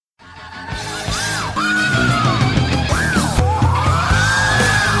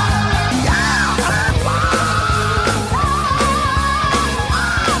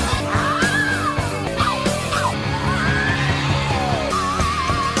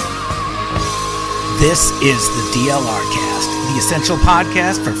This is the DLR Cast, the essential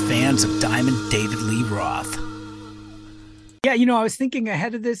podcast for fans of Diamond David Lee Roth. Yeah, I was thinking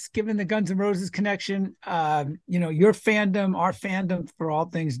ahead of this, given the Guns N' Roses connection, your fandom, our fandom for all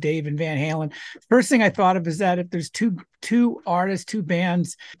things Dave and Van Halen. First thing I thought of is that if there's two artists, two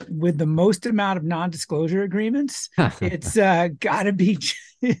bands with the most amount of non-disclosure agreements, it's got to be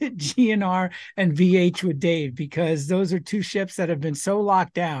GNR and VH with Dave, because those are two ships that have been so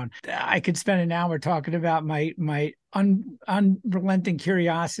locked down. I could spend an hour talking about my unrelenting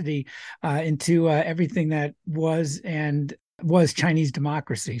curiosity into everything that was Chinese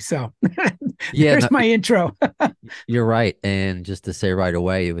democracy. So Yeah, there's no, my intro. you're right. And just to say right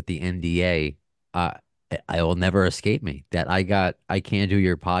away with the NDA, uh, I will never escape me that I can't do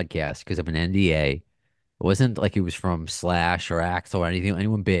your podcast because of an NDA. It wasn't like it was from Slash or Axl or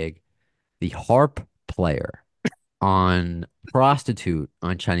anyone big. The harp player on Prostitute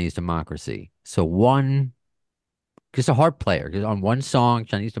on Chinese Democracy. So just a harp player, just on one song,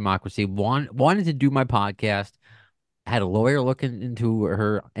 Chinese Democracy, wanted to do my podcast, had a lawyer looking into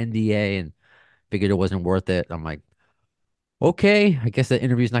her NDA and figured it wasn't worth it. I'm like, okay, I guess that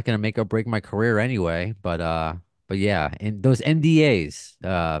interview's not going to make or break my career anyway. But yeah, and those NDAs,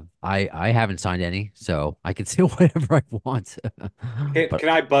 I haven't signed any, so I can say whatever I want. But Can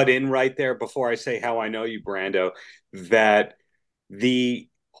I butt in right there before I say how I know you, Brando? That the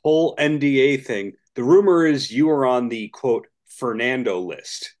whole NDA thing, the rumor is you are on the quote Fernando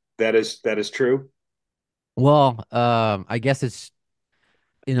list. That is true. well, I guess it's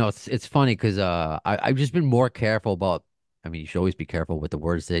funny because I've just been more careful about. I mean, you should always be careful with the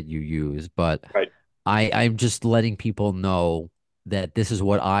words that you use, but Right. I'm just letting people know that this is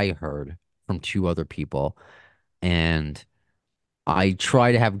what I heard from two other people, and I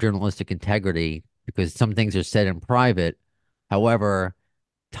try to have journalistic integrity because some things are said in private. However,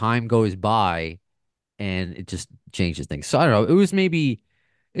 time goes by and it just changes things. So I don't know.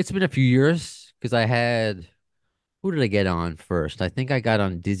 It's been a few years because who did I get on first? I think I got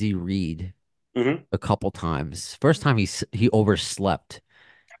on Dizzy Reed Mm-hmm. a couple times. First time he overslept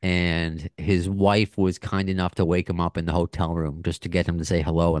and his wife was kind enough to wake him up in the hotel room just to get him to say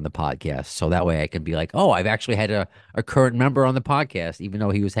hello on the podcast. So that way I can be like, oh, I've actually had a current member on the podcast, even though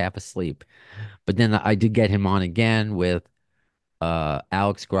he was half asleep. But then I did get him on again with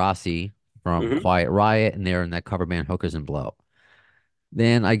Alex Grassi from Mm-hmm. Quiet Riot, and they're in that cover band Hookers and Blow.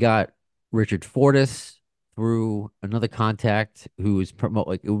 Then I got Richard Fortus through another contact who's promote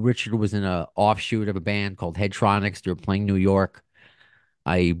like Richard was in a offshoot of a band called Headtronics. They were playing New York.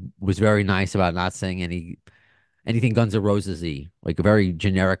 I was very nice about not saying anything Guns N' Roses-y, like very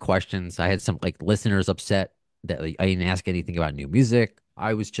generic questions. I had some like listeners upset that like, I didn't ask anything about new music.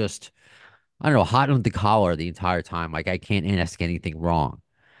 I was just, I don't know, hot on the collar the entire time. Like I can't ask anything wrong.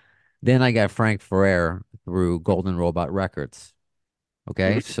 Then I got Frank Ferrer through Golden Robot Records.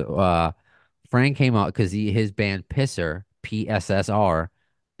 Okay, Mm-hmm. so Frank came out because his band Pisser, PSSR,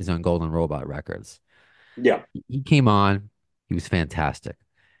 is on Golden Robot Records. Yeah. He came on. He was fantastic.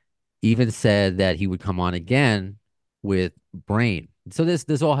 Even said that he would come on again with Brain. So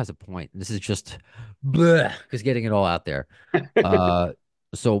this all has a point. This is just because getting it all out there. Uh,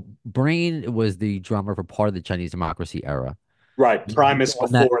 so Brain was the drummer for part of the Chinese Democracy era. Right. He's the Primus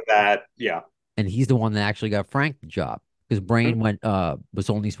one that, before that. Yeah. and he's the one that actually got Frank the job because Mhm. Brain was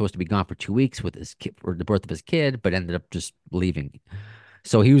only supposed to be gone for 2 weeks with his kid for the birth of his kid, but ended up just leaving.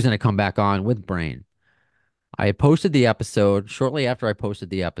 So he was going to come back on with Brain. I had posted the episode shortly after I posted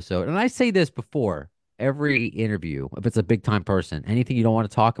the episode. And I say this before every interview, if it's a big time person, anything you don't want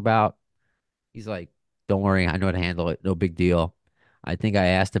to talk about, he's like, don't worry, I know how to handle it. No big deal. I think I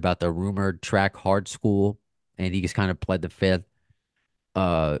asked about the rumored track Hard School, and he just kind of pled the fifth.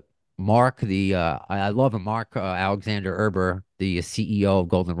 Uh, I love him, Mark Alexander Erber, the CEO of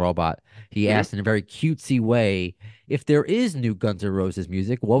Golden Robot. He Mhm. asked in a very cutesy way, if there is new Guns N' Roses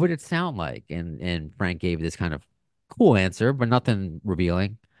music, what would it sound like? And Frank gave this kind of cool answer, but nothing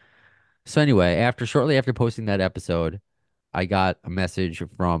revealing. So anyway, after shortly after posting that episode, I got a message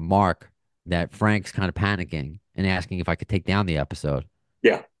from Mark that Frank's kind of panicking and asking if I could take down the episode.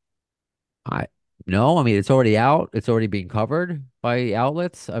 Yeah. I No, I mean it's already out. It's already being covered by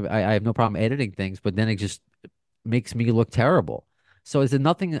outlets. I have no problem editing things, but then it just makes me look terrible. So is there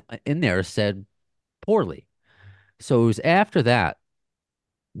nothing in there said poorly? So it was after that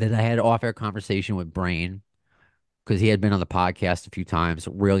I had an off-air conversation with Brain because he had been on the podcast a few times.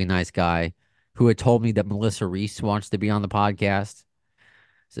 Really nice guy who had told me that Melissa Reese wants to be on the podcast.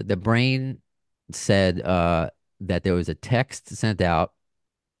 So the Brain said that there was a text sent out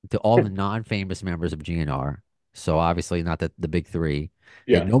to all the non-famous members of GNR So obviously not the big three.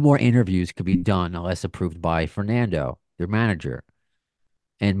 That Yeah. no more interviews could be done unless approved by Fernando, their manager.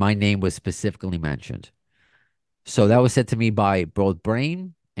 And my name was specifically mentioned. So that was said to me by both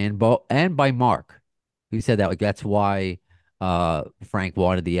Brain and by Mark, who said that like that's why Frank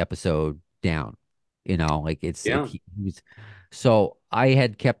wanted the episode down. Like it's like Yeah. he was. So I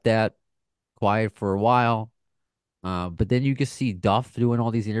had kept that quiet for a while. But then you just see Duff doing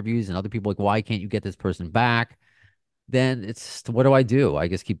all these interviews and other people like, why can't you get this person back? Then it's just, what do? I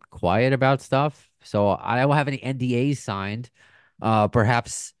just keep quiet about stuff. So I don't have any NDAs signed.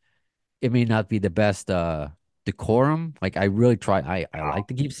 Perhaps it may not be the best decorum. Like I really try. I like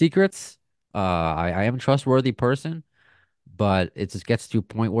to keep secrets. I am a trustworthy person, but it just gets to a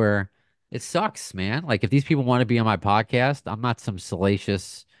point where it sucks, man. Like if these people want to be on my podcast, I'm not some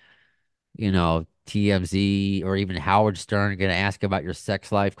salacious, TMZ or even Howard Stern gonna ask about your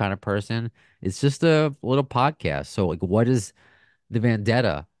sex life kind of person. It's just a little podcast. So like, what is the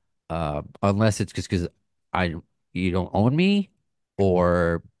vendetta? Unless it's just because I you don't own me,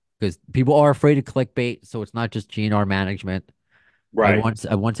 or because people are afraid of clickbait. So it's not just GNR management. Right.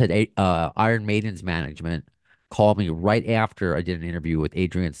 I once had Iron Maiden's management call me right after I did an interview with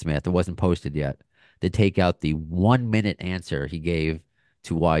Adrian Smith. It wasn't posted yet. To take out the 1 minute answer he gave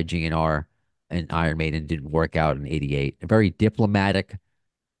to why GNR and Iron Maiden didn't work out in '88. A very diplomatic,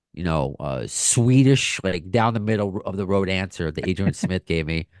 Swedish, like down the middle of the road answer that Adrian Smith gave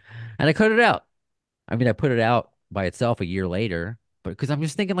me, and I cut it out. I mean, I put it out by itself a year later, but because I'm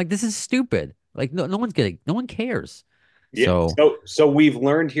just thinking like this is stupid. Like no one cares. Yeah. So. So we've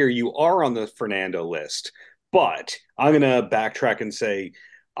learned here you are on the Fernando list, but I'm gonna backtrack and say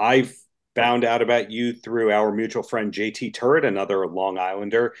I've found out about you through our mutual friend JT Turret, another Long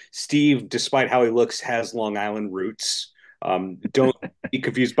Islander. Steve, despite how he looks, has Long Island roots. Don't be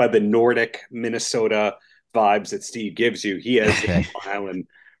confused by the Nordic Minnesota vibes that Steve gives you. He has Okay. Long Island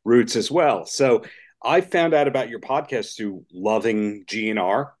roots as well. So I found out about your podcast through loving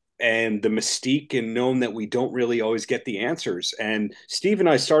GNR and the mystique and knowing that we don't really always get the answers. And Steve and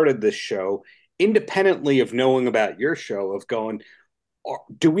I started this show independently of knowing about your show, of going,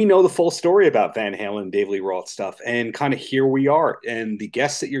 do we know the full story about Van Halen, Dave Lee Roth stuff? And kind of here we are. And the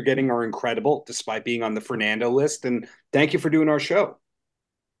guests that you're getting are incredible, despite being on the Fernando list. And thank you for doing our show.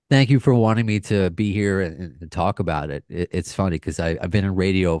 Thank you for wanting me to be here and talk about it. It's funny because I've been in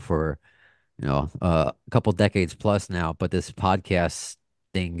radio for, a couple decades plus now, but this podcast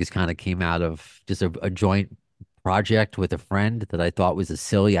thing just kind of came out of just a joint project with a friend that I thought was a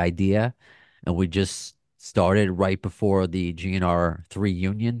silly idea. And we just started right before the GNR 3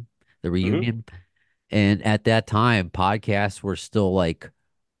 union, the Mm-hmm. reunion. And at that time, podcasts were still like,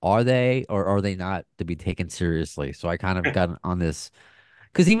 are they or are they not to be taken seriously? So I kind of got on this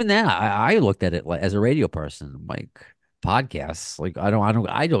because even then, I looked at it like as a radio person, like podcasts, like I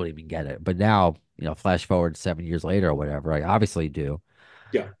don't even get it. But now, flash forward 7 years later or whatever, I obviously do.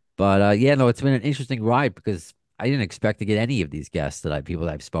 Yeah. But yeah, no, it's been an interesting ride because I didn't expect to get any of these guests people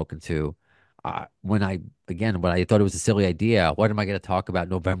that I've spoken to. When I thought it was a silly idea, what am I going to talk about?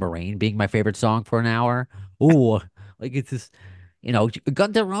 November Rain being my favorite song for an hour? Ooh, like it's just,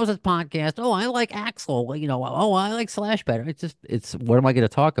 Guns N' Roses podcast. Oh, I like Axl. Well, oh, I like Slash better. It's what am I going to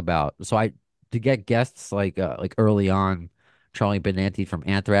talk about? So to get guests like early on, Charlie Benanti from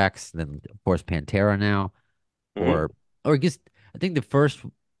Anthrax, then of course Pantera now, Mm-hmm. or just I think the first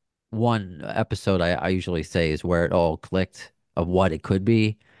one episode I usually say is where it all clicked of what it could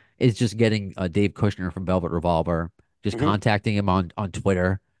be is just getting Dave Kushner from Velvet Revolver, just Mm-hmm. contacting him on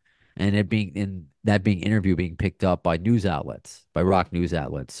Twitter and it being in that being interview being picked up by news outlets, by rock news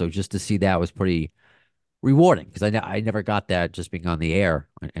outlets. So just to see that was pretty rewarding because I never got that just being on the air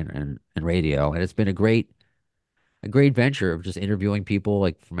and radio. And it's been a great venture of just interviewing people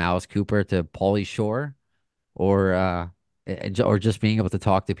like from Alice Cooper to Pauly Shore or or just being able to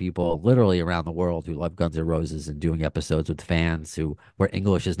talk to people literally around the world who love Guns N' Roses and doing episodes with fans who where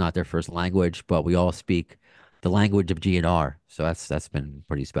English is not their first language, but we all speak the language of GNR. So that's been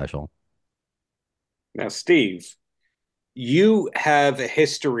pretty special. Now, Steve, you have a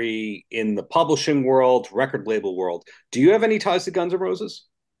history in the publishing world, record label world. Do you have any ties to Guns N' Roses?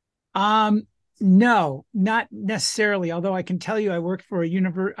 Um, no, not necessarily. Although I can tell you, I worked for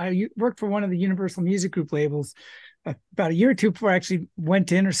one of the Universal Music Group labels about a year or two before I actually went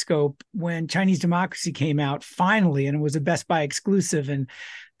to Interscope when Chinese Democracy came out finally, and it was a Best Buy exclusive. And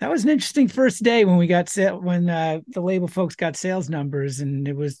that was an interesting first day when the label folks got sales numbers, and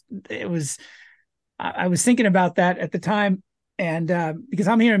it was. I was thinking about that at the time. And because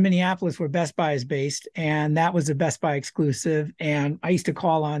I'm here in Minneapolis where Best Buy is based, and that was a Best Buy exclusive. And I used to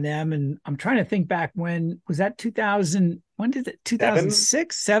call on them, and I'm trying to think back, when was that? 2000? When did it? Seven?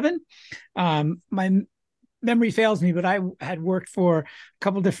 2006, seven? My memory fails me, but I had worked for a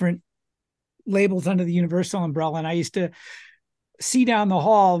couple different labels under the Universal umbrella, and I used to see down the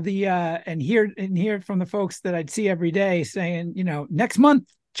hall and hear from the folks that I'd see every day saying, next month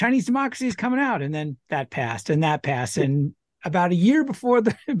Chinese Democracy is coming out, and then that passed, and about a year before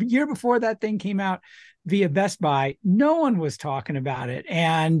that thing came out via Best Buy, no one was talking about it,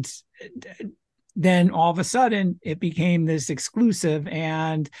 and then all of a sudden it became this exclusive.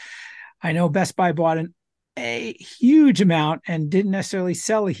 And I know Best Buy bought a huge amount and didn't necessarily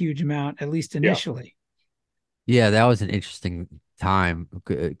sell a huge amount, at least Yeah. initially. Yeah, that was an interesting time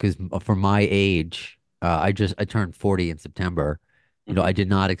because for my age, I turned 40 in September. I did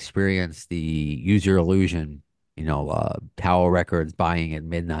not experience the use your illusion, Tower Records buying at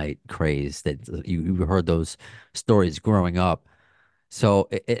midnight craze that you heard those stories growing up. So,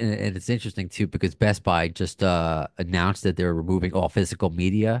 and it's interesting too because Best Buy just announced that they're removing all physical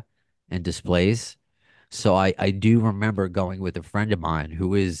media and displays. So I do remember going with a friend of mine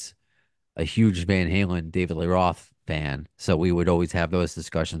who is a huge Van Halen, David Lee Roth fan. So we would always have those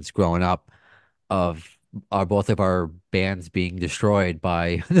discussions growing up of both of our bands being destroyed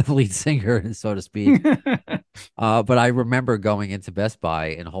by the lead singer, so to speak. But I remember going into Best Buy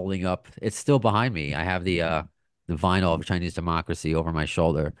and holding up, it's still behind me. I have the vinyl of Chinese Democracy over my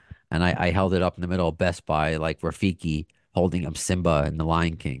shoulder, and I held it up in the middle of Best Buy like Rafiki holding up Simba and the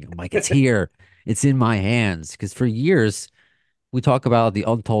Lion King. I'm like, it's here. It's in my hands. Because for years, we talk about the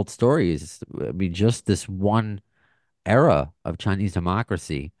untold stories. I mean, just this one era of Chinese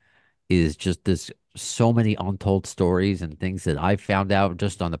democracy is just this so many untold stories and things that I found out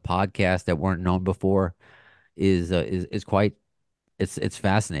just on the podcast that weren't known before is quite it's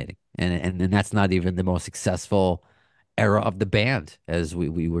fascinating. And that's not even the most successful era of the band as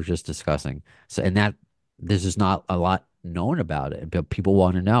we were just discussing. So and that there's just not a lot known about it, but people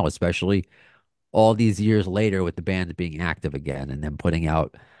want to know, especially all these years later with the band being active again and then putting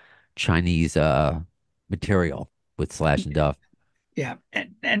out Chinese material with Slash and Duff. Yeah.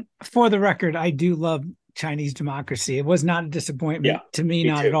 And for the record, I do love Chinese Democracy. It was not a Yeah, disappointment to me, me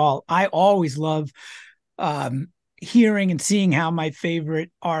not too. at all. I always love hearing and seeing how my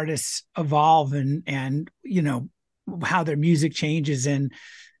favorite artists evolve and how their music changes and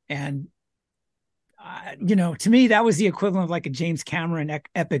to me that was the equivalent of like a James Cameron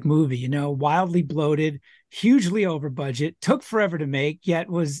epic movie, wildly bloated, hugely over budget, took forever to make, yet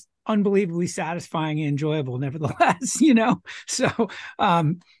was unbelievably satisfying and enjoyable nevertheless. So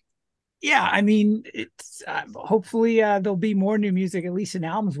yeah, I mean, it's hopefully there'll be more new music, at least an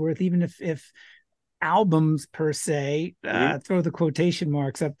album's worth, even if albums per se, Mhm. throw the quotation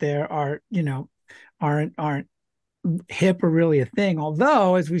marks up there, aren't hip or really a thing.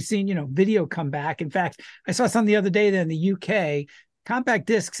 Although, as we've seen, video come back. In fact, I saw something the other day that in the UK, compact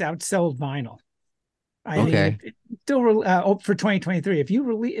discs outsold vinyl. I mean, Okay. it still for 2023. If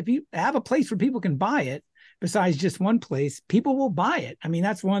you have a place where people can buy it, besides just one place, people will buy it. I mean,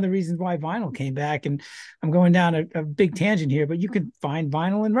 that's one of the reasons why vinyl came back. And I'm going down a big tangent here, but you can find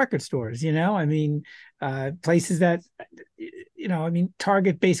vinyl in record stores. I mean, places that, I mean,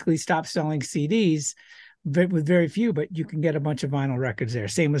 Target basically stopped selling CDs, but with very few, but you can get a bunch of vinyl records there.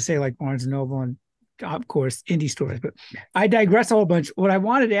 Same with say like Barnes and Noble and of course indie stores. But I digress a whole bunch. What I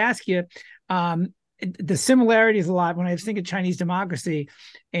wanted to ask you, the similarities a lot when I think of Chinese Democracy,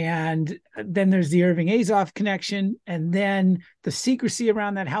 and then there's the Irving Azoff connection, and then the secrecy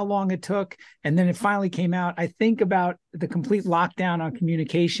around that, how long it took, and then it finally came out. I think about the complete lockdown on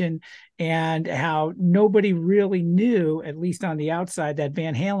communication and how nobody really knew, at least on the outside, that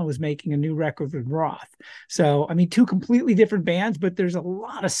Van Halen was making a new record with Roth. So, I mean, two completely different bands, but there's a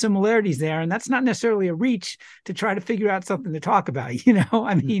lot of similarities there. And that's not necessarily a reach to try to figure out something to talk about.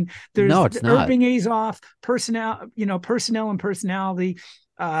 I mean, there's No, the it's not. Irving Azoff personnel and personality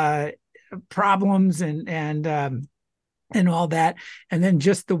problems and all that. And then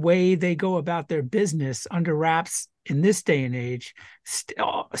just the way they go about their business under wraps in this day and age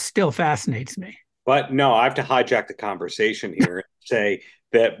still fascinates me. But no, I have to hijack the conversation here and say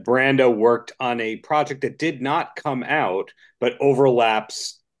that Brando worked on a project that did not come out, but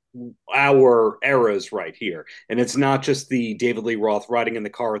overlaps our eras right here. And it's not just the David Lee Roth riding in the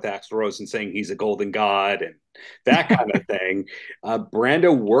car with Axl Rose and saying he's a golden god and that kind of thing.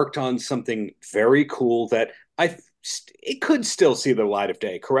 Brando worked on something very cool that it could still see the light of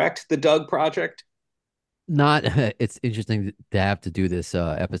day, correct? The Doug Project? Not, it's interesting to have to do this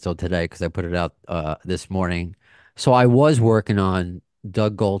episode today because I put it out this morning. So I was working on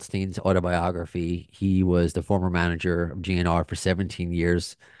Doug Goldstein's autobiography. He was the former manager of GNR for 17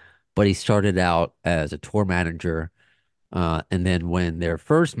 years, but he started out as a tour manager. And then when their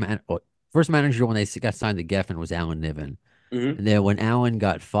first manager when they got signed to Geffen was Alan Niven. Hmm. And then when Alan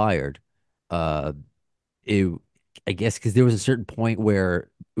got fired, uh, it I guess because there was a certain point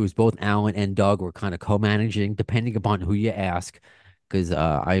where it was both Alan and Doug were kind of co-managing, depending upon who you ask. Because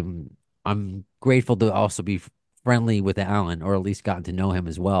I'm grateful to also be friendly with Alan, or at least gotten to know him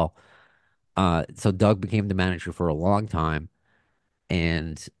as well. So Doug became the manager for a long time,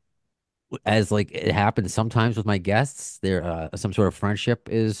 and as like it happens sometimes with my guests, there some sort of friendship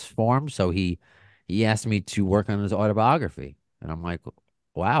is formed. So he asked me to work on his autobiography, and I'm like,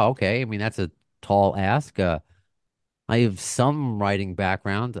 wow, okay. I mean, that's a tall ask. I have some writing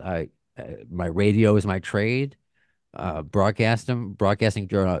background. My radio is my trade. Broadcast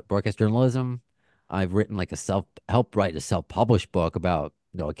journalism. I've written like a help write a self-published book about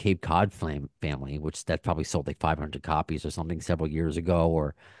a Cape Cod family, which that probably sold like 500 copies or something several years ago,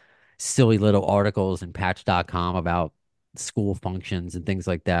 or silly little articles in Patch.com about school functions and things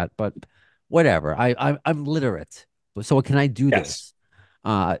like that. But whatever. I'm literate. So can I do Yes.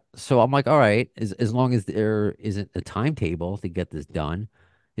 this? So I'm like, all right, as long as there isn't a timetable to get this done.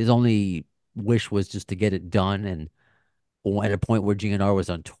 His only wish was just to get it done and at a point where GNR was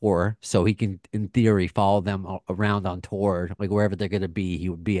on tour, so he can, in theory, follow them around on tour, like wherever they're gonna be, he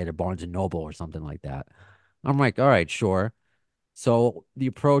would be at a Barnes and Noble or something like that. I'm like, all right, sure. So the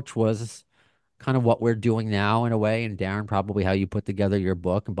approach was kind of what we're doing now in a way, and Darren, probably how you put together your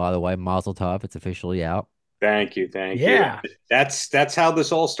book. And by the way, Mazel Tov, it's officially out. Thank you, thank you. Yeah. That's how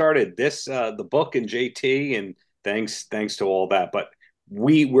this all started. This the book and JT, and thanks to all that. But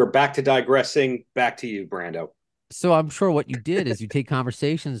we're back to digressing. Back to you, Brando. So I'm sure what you did is you take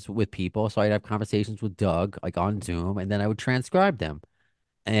conversations with people. So I'd have conversations with Doug, like on Zoom, and then I would transcribe them.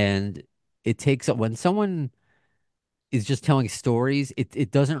 And it takes when someone is just telling stories,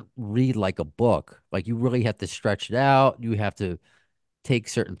 it doesn't read like a book. Like you really have to stretch it out. You have to take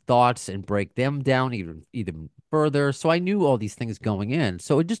certain thoughts and break them down even further. So I knew all these things going in.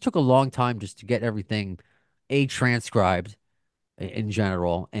 So it just took a long time just to get everything transcribed in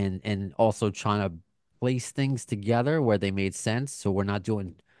general, and also trying to place things together where they made sense. So we're not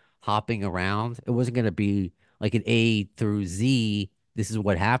doing hopping around. It wasn't going to be like an A through Z. This is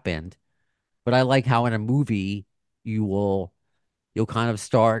what happened. But I like how in a movie you will you'll kind of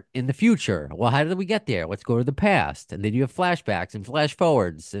start in the future. Well, how did we get there? Let's go to the past. And then you have flashbacks and flash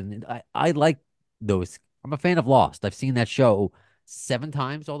forwards. And I like those. I'm a fan of Lost. I've seen that show 7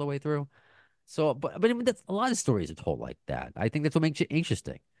 times all the way through. So, but I mean, that's a lot of stories are told like that. I think that's what makes it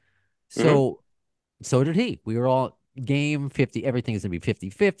interesting. Hmm. So, so did he. We were all game 50. Everything's gonna be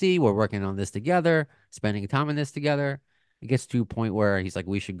 50-50. We're working on this together, spending time on this together. It gets to a point where he's like,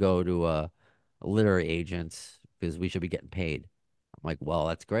 we should go to a literary agent because we should be getting paid. I'm like, well,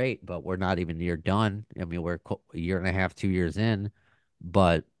 that's great, but we're not even near done. I mean, we're a year and a half, 2 years in.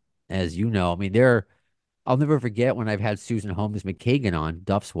 But as you know, I mean, I'll never forget when I've had Susan Holmes McKagan on,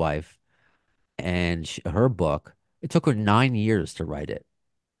 Duff's wife, and her book. It took her 9 years to write it.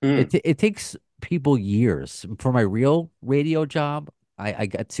 Hmm. It takes people years. For my real radio job, I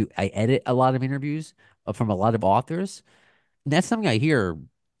edit a lot of interviews from a lot of authors. And that's something I hear.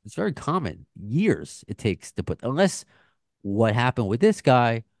 It's very common. Years it takes to put, unless what happened with this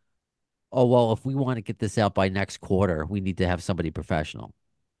guy. Oh, well, if we want to get this out by next quarter, we need to have somebody professional.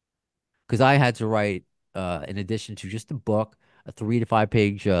 Because I had to write, in addition to just the book, a 3 to 5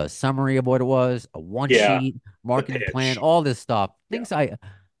 page summary of what it was, a one Yeah, sheet the marketing plan, pitch. all this stuff. Yeah. Things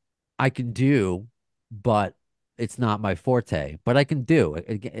I can do, but it's not my forte. But I can do it.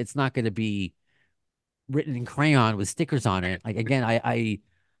 It's not going to be written in crayon with stickers on it. Like again,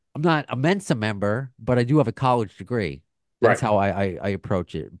 I'm not a Mensa member, but I do have a college degree. That's Right. how I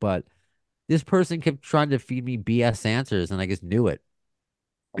approach it. But this person kept trying to feed me BS answers, and I just knew it.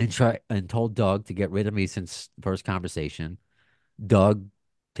 And told Doug to get rid of me since the first conversation. Doug,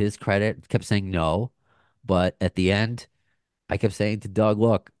 to his credit, kept saying no. But at the end, I kept saying to Doug,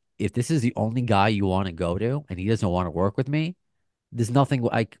 look, if this is the only guy you want to go to and he doesn't want to work with me, there's nothing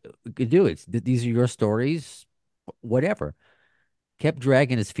could do. These are your stories, whatever. Kept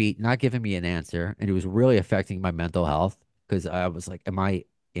dragging his feet, not giving me an answer, and it was really affecting my mental health because I was like, am I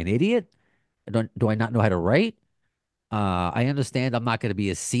an idiot? Do I not know how to write? I understand I'm not going to be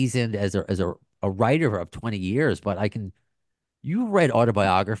as seasoned as a writer of 20 years, but I can. You read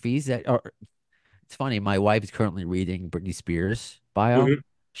autobiographies that are. It's funny. My wife is currently reading Britney Spears' bio. Hmm.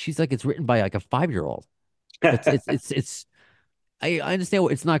 She's like, it's written by like a 5-year old. It's. I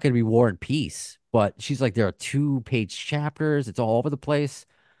understand it's not going to be War and Peace, but she's like, there are 2-page chapters. It's all over the place.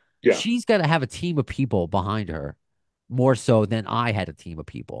 Yeah. She's got to have a team of people behind her more so than I had a team of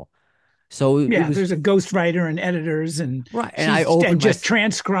people. So it Yeah, was there's a ghostwriter and editors, and right. she's and just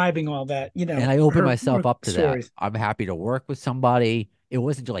transcribing all that, And I opened myself her up to that. stories. I'm happy to work with somebody. It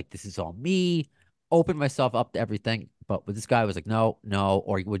wasn't just like this is all me. Opened myself up to everything. But with this guy, I was like, no, no,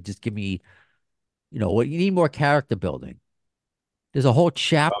 or he would just give me, what you need more character building. There's a whole Oh,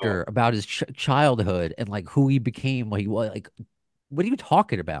 chapter about his childhood and like who he became, what he was like. What are you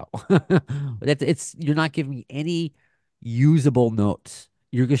talking about? You're not giving me any usable notes.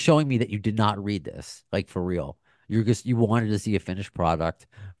 You're just showing me that you did not read this, like for real. You wanted to see a finished product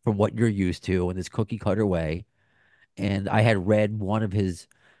from what you're used to in this cookie cutter way. And I had read one of his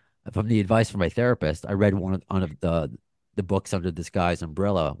from the advice from my therapist. I read one of the books under this guy's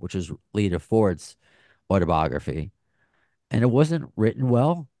umbrella, which is Lita Ford's autobiography, and it wasn't written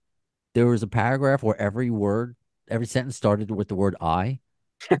well. There was a paragraph where every sentence started with the word I.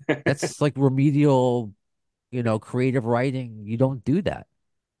 That's like remedial, creative writing. You don't do that.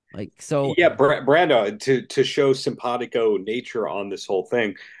 Like, so, yeah, Brando, to show simpatico nature on this whole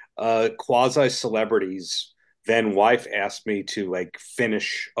thing, quasi celebrities then wife asked me to like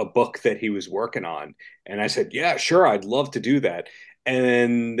finish a book that he was working on, and I said, yeah, sure, I'd love to do that. And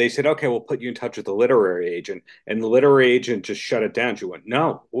then they said, okay, we'll put you in touch with the literary agent, and the literary agent just shut it down. She went,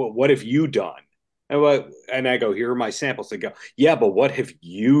 no, what have you done? And I go, here are my samples. They go, yeah, but what have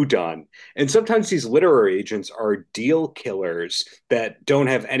you done? And sometimes these literary agents are deal killers that don't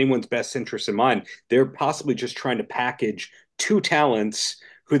have anyone's best interest in mind. They're possibly just trying to package two talents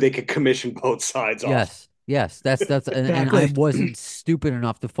who they could commission both sides off. yes, yes, and I Exactly. wasn't stupid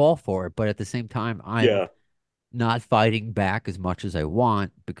enough to fall for it, but at the same time, I'm Yeah. not fighting back as much as I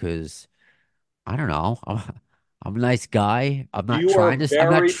want because I don't know. I'm a nice guy. You are I'm not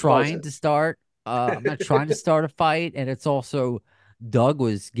very trying pleasant. to start I'm not trying to start a fight, and it's also Doug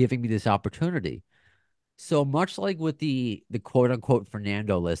was giving me this opportunity. So much like with the quote unquote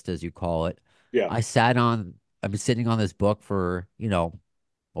Fernando list, as you call it, Yeah. I've been sitting on this book for,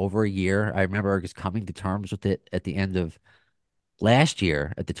 over a year. I remember just coming to terms with it at the end of last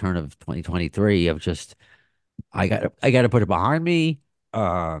year, at the turn of 2023, of just I got to put it behind me.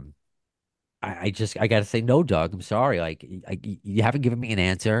 Um, I got to say no, Doug. I'm sorry. Like you haven't given me an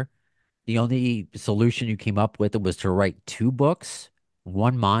answer. The only solution you came up with was to write 2 books,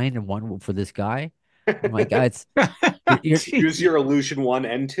 one mine and one for this guy. I'm like, it's you're Use your illusion one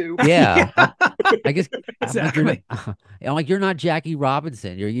and two. yeah. Yeah, I guess I'm like you're exactly. I'm like you're not Jackie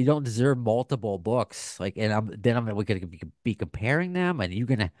Robinson. You don't deserve multiple books. Like, and I'm we could be comparing them, and you're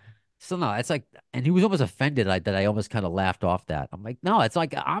gonna. So no, it's like, and he was almost offended that I almost kind of laughed off that. I'm like, no, it's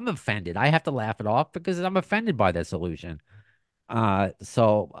like I'm offended. I have to laugh it off because I'm offended by that solution.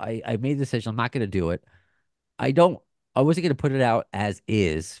 So I made the decision. I'm not gonna do it. I don't. I wasn't gonna put it out as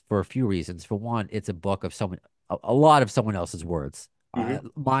is for a few reasons. For one, it's a book of a lot of someone else's words. Mm-hmm.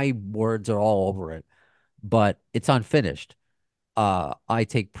 My words are all over it, but it's unfinished. I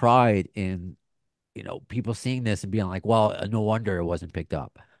take pride in, people seeing this and being like, well, no wonder it wasn't picked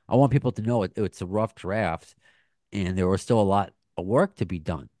up. I want people to know it's a rough draft and there was still a lot of work to be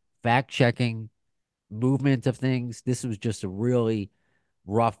done. Fact checking, movement of things. This was just a really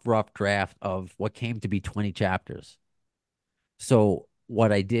rough draft of what came to be 20 chapters. So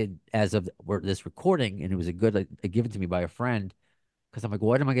what I did as of this recording, and it was given to me by a friend, because I'm like,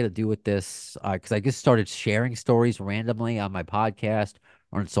 what am I going to do with this? Because I just started sharing stories randomly on my podcast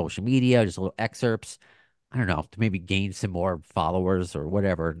or on social media, just little excerpts. I don't know, to maybe gain some more followers or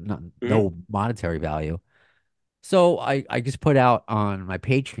whatever, Mm-hmm. no monetary value. So I just put out on my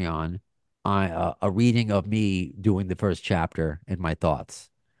Patreon a reading of me doing the first chapter and my thoughts.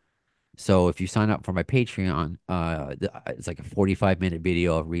 So if you sign up for my Patreon, it's like a 45-minute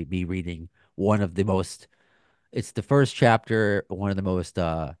video of me reading one of the most, it's the first chapter, one of the most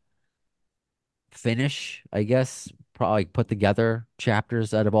finish, I guess, probably put together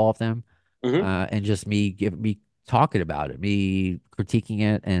chapters out of all of them, Mm-hmm. and just me talking about it, me critiquing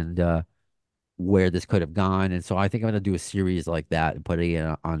it, and where this could have gone. And so I think I'm gonna do a series like that and put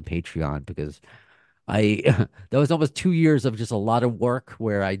it on Patreon because I that was almost 2 years of just a lot of work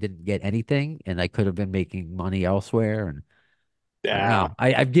where I didn't get anything, and I could have been making money elsewhere. And I don't Yeah. know.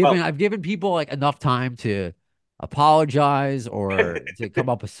 Well, I've given people like enough time to apologize or to come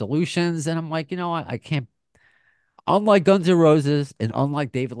up with solutions, and I'm like, I can't. Unlike Guns N' Roses and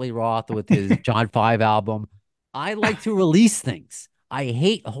unlike David Lee Roth with his John 5 album, I like to release things. I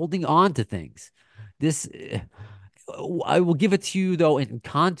hate holding on to things. This, I will give it to you though in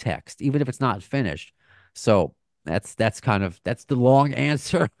context, even if it's not finished. So That's the long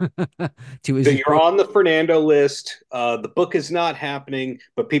answer to So is this you're book. on the Fernando list. The book is not happening,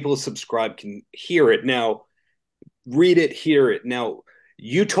 but people who subscribe can hear it now. Read it, hear it. Now,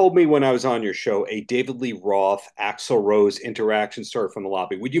 you told me when I was on your show a David Lee Roth, Axl Rose interaction story from the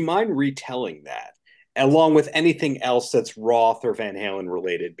lobby. Would you mind retelling that, along with anything else that's Roth or Van Halen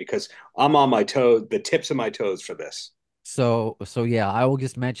related? Because I'm on my toes, the tips of my toes for this. So yeah, I will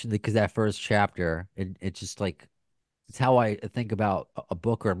just mention because that first chapter, it just like it's how I think about a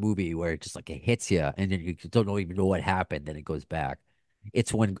book or a movie where it just like it hits you and then you don't even know what happened, then it goes back.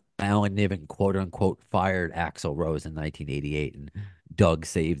 It's when Alan Niven quote unquote fired Axl Rose in 1988 and Doug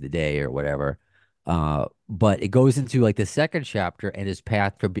saved the day or whatever. But it goes into like the second chapter and his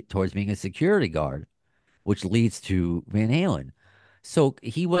path towards being a security guard, which leads to Van Halen. So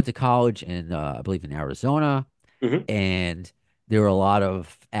he went to college in I believe in Arizona, Mm-hmm. and there were a lot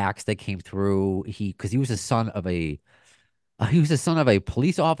of acts that came through. Because he was the son of a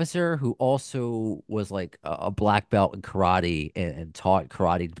police officer who also was like a black belt in karate and taught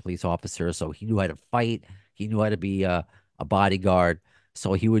karate to police officers. So he knew how to fight. He knew how to be a bodyguard.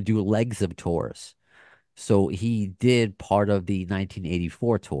 So he would do legs of tours. So he did part of the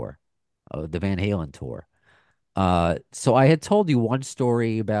 1984 tour, the Van Halen tour. So I had told you one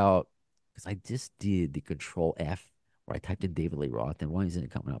story about because I just did the Control F where I typed in David Lee Roth and why isn't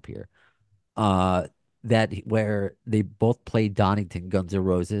it coming up here? uh that where they both played Donington, Guns N'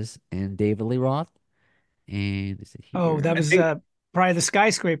 Roses, and David Lee Roth. And is it Oh, that I here? was think, probably the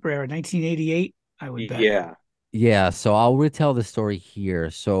skyscraper era, 1988, I would bet. yeah. Yeah, so I'll retell the story here.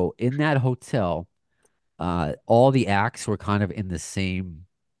 So in that hotel, all the acts were kind of in the same,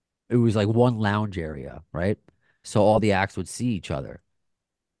 it was like one lounge area, right? So all the acts would see each other.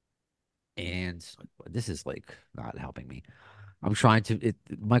 And this is like not helping me. I'm trying to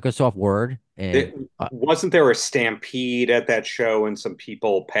Microsoft Word and Wasn't there a stampede at that show and some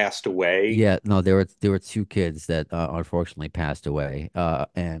people passed away? yeah, no, there were two kids that unfortunately passed away.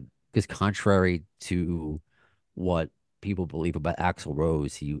 And because contrary to what people believe about Axl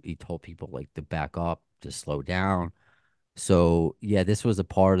Rose, he told people like to back up, to slow down. So yeah, this was a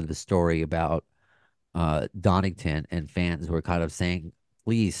part of the story about Donington, and fans were kind of saying,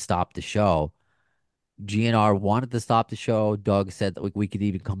 "Please stop the show." GNR wanted to stop the show. Doug said that we could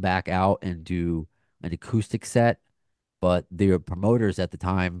even come back out and do an acoustic set, but the promoters at the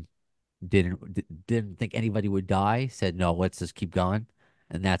time didn't think anybody would die, said no, let's just keep going.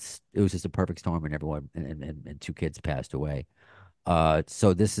 And it was just a perfect storm and everyone and two kids passed away.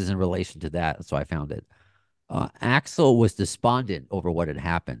 So this is in relation to that, so I found it. Axel was despondent over what had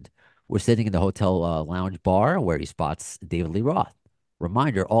happened. We're sitting in the hotel lounge bar where he spots David Lee Roth.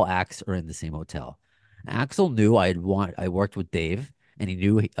 Reminder, all acts are in the same hotel. Axel knew I worked with Dave, and he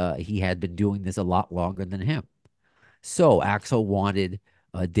knew he had been doing this a lot longer than him. So Axel wanted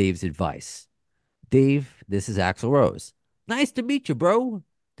Dave's advice. Dave, this is Axl Rose. Nice to meet you, bro.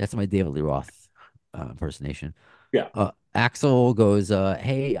 That's my David Lee Roth impersonation. Yeah. Axel goes,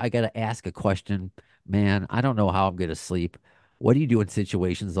 hey, I gotta ask a question, man. I don't know how I'm gonna sleep. What do you do in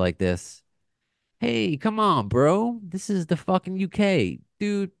situations like this? Hey, come on, bro. This is the fucking UK.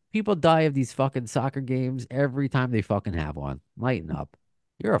 Dude, people die of these fucking soccer games every time they fucking have one. Lighten up.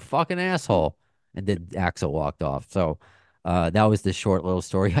 You're a fucking asshole. And then Axel walked off. So that was the short little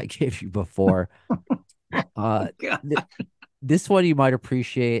story I gave you before. Uh, God. th this one you might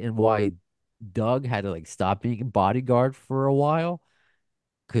appreciate and why Doug had to like stop being a bodyguard for a while.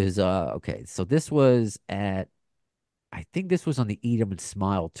 Because okay, so this was at I think this was on the Eat 'em and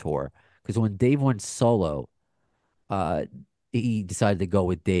Smile tour. Because when Dave went solo, uh, he decided to go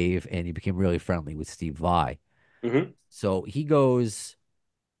with Dave, and he became really friendly with Steve Vai. Mm-hmm. So he goes,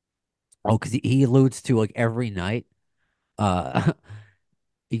 oh, because he alludes to like every night. Uh,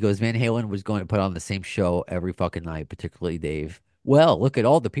 he goes, Van Halen was going to put on the same show every fucking night, particularly Dave. Well, look at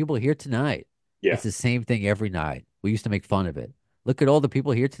all the people here tonight. Yeah. It's the same thing every night. We used to make fun of it. Look at all the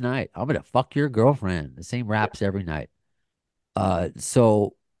people here tonight. I'm gonna fuck your girlfriend. The same Yeah. raps every night.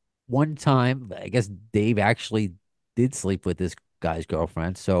 So one time, I guess Dave actually did sleep with this guy's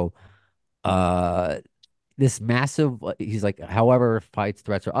girlfriend. So, uh, this massive, he's like, however, fights,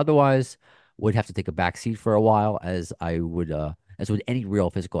 threats, or otherwise, would have to take a back seat for a while, as would any real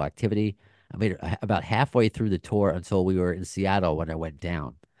physical activity. I made it about halfway through the tour until we were in Seattle when I went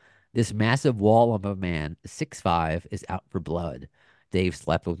down. This massive wall of a man, 6'5", is out for blood. Dave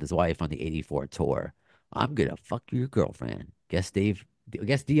slept with his wife on the 84 tour. I'm gonna fuck your girlfriend. Guess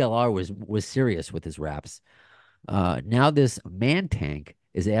DLR was serious with his raps. Now this man tank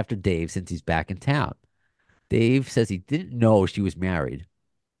is after Dave since he's back in town. Dave says he didn't know she was married.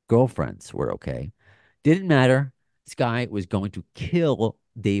 Girlfriends were okay. Didn't matter. This guy was going to kill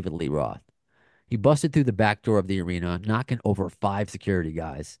David Lee Roth. He busted through the back door of the arena, knocking over five security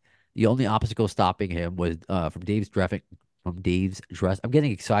guys. The only obstacle stopping him was from Dave's dressing. From Dave's dress. I'm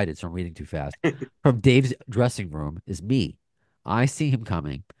getting excited, so I'm reading too fast. From Dave's dressing room is me. I see him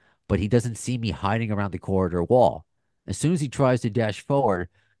coming, but he doesn't see me hiding around the corridor wall. As soon as he tries to dash forward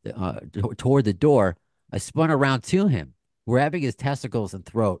toward the door, I spun around to him, grabbing his testicles and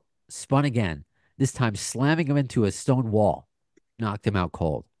throat, spun again, this time slamming him into a stone wall, knocked him out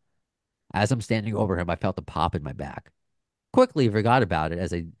cold. As I'm standing over him, I felt a pop in my back. Quickly forgot about it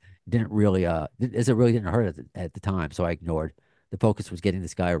as I didn't really as it really didn't hurt at the time, so I ignored. The focus was getting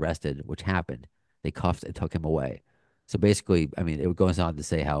this guy arrested, which happened. They cuffed and took him away. So basically, I mean, it goes on to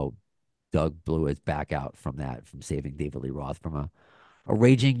say how Doug blew his back out from that, from saving David Lee Roth from a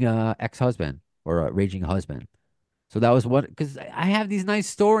raging ex-husband or a raging husband. So that was what, because I have these nice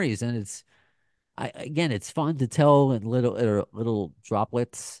stories, and again, it's fun to tell in little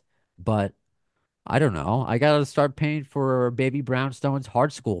droplets, but I don't know. I gotta start paying for Baby Brownstone's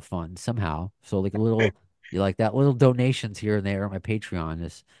hard school fund somehow. So like a little, you like that little donations here and there on my Patreon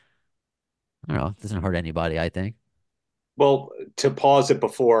is, I don't know, it doesn't hurt anybody, I think. Well, to pause it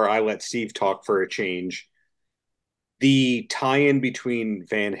before I let Steve talk for a change, the tie-in between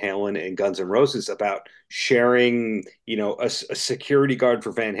Van Halen and Guns N' Roses about sharing, a security guard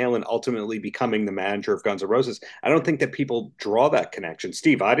for Van Halen ultimately becoming the manager of Guns N' Roses. I don't think that people draw that connection.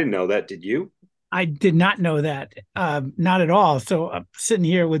 Steve, I didn't know that. Did you? I did not know that, not at all. So I'm sitting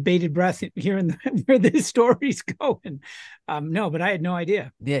here with bated breath, hearing where this story's going. No, but I had no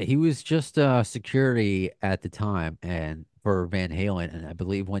idea. Yeah, he was just security at the time and for Van Halen, and I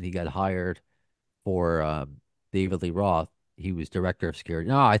believe when he got hired for David Lee Roth, he was director of security.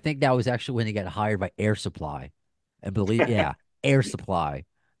 No, I think that was actually when he got hired by Air Supply. And believe, yeah, Air Supply,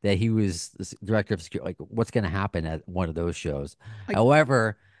 that he was the director of security. Like, what's going to happen at one of those shows? Like,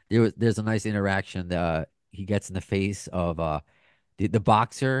 However, there's a nice interaction. He gets in the face of the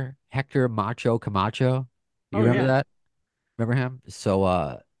boxer Hector Macho Camacho. You oh remember yeah, that? Remember him? So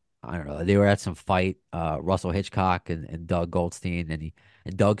I don't know. They were at some fight, Russell Hitchcock and Doug Goldstein,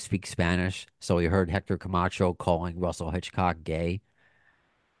 and Doug speaks Spanish, so he heard Hector Camacho calling Russell Hitchcock gay.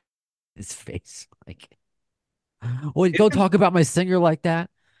 His face, like, well, don't Isn't, talk about my singer like that.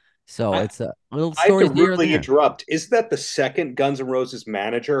 So I, it's a little I have to stories here and rudely there. interrupt. Is that the second Guns N' Roses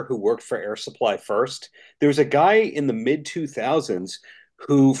manager who worked for Air Supply first? There was a guy in the mid 2000s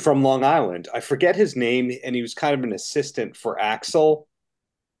who, from Long Island, I forget his name, and he was kind of an assistant for Axel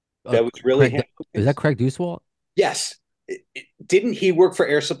that was really Craig, handling is that things. Craig Duswalt? Yes. Didn't he work for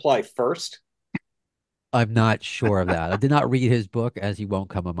Air Supply first? I'm not sure of that. I did not read his book as he won't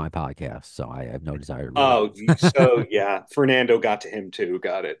come on my podcast, so I have no desire to read it. Oh, so yeah, Fernando got to him too.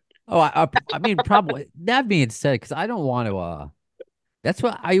 Got it. Oh, I mean, probably that being said, because I don't want to. That's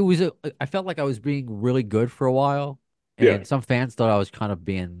what I was. I felt like I was being really good for a while, Yeah. and some fans thought I was kind of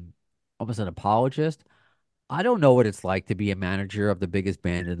being almost an apologist. I don't know what it's like to be a manager of the biggest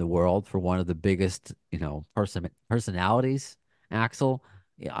band in the world for one of the biggest, personalities, Axel.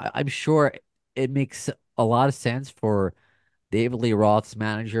 Yeah, I'm sure it makes a lot of sense for David Lee Roth's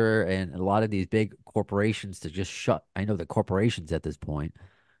manager and a lot of these big corporations to just shut. I know the corporations at this point,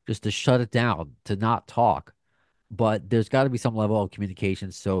 just to shut it down, to not talk. But there's got to be some level of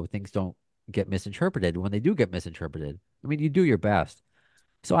communication so things don't get misinterpreted. When they do get misinterpreted, I mean, you do your best.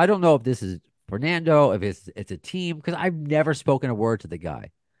 So I don't know if this is Fernando, if it's a team, because I've never spoken a word to the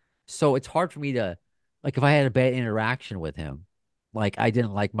guy. So it's hard for me to, like, if I had a bad interaction with him, like I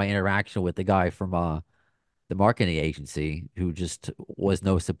didn't like my interaction with the guy from the marketing agency who just was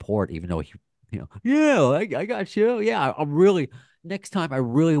no support, even though yeah, I got you. Yeah, I'm really, next time I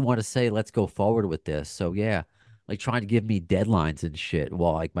really want to say, let's go forward with this. So yeah, like trying to give me deadlines and shit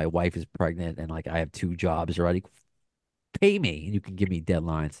while like my wife is pregnant and like I have two jobs already. Pay me and you can give me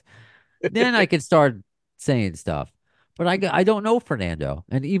deadlines. Then I could start saying stuff. But I don't know Fernando.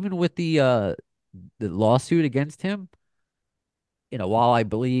 And even with the lawsuit against him, while I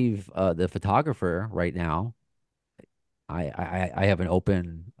believe the photographer right now, I have an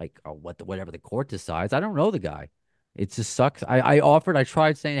open like whatever the court decides. I don't know the guy. It just sucks. I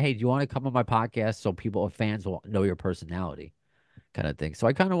tried saying, hey, do you want to come on my podcast so people fans will know your personality kind of thing. So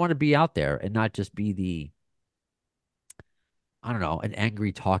I kind of want to be out there and not just be I don't know, an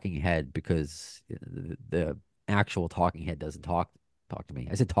angry talking head because the actual talking head doesn't talk to me.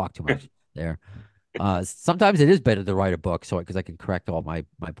 I said talk too much there. Sometimes it is better to write a book so because I can correct all my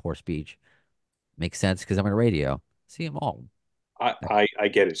poor speech. Makes sense because I'm on radio. See them all. I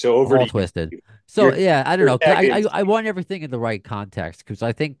get it. So over to all you, twisted. Steve. So yeah, I don't You're know, because tagged in, I Steve. want everything in the right context, because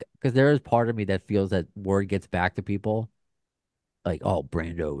I think because there is part of me that feels that word gets back to people like, oh,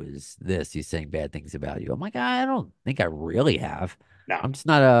 Brando is this, he's saying bad things about you. I'm like, I don't think I really have. No, I'm just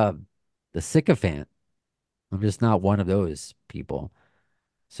not the sycophant. I'm just not one of those people.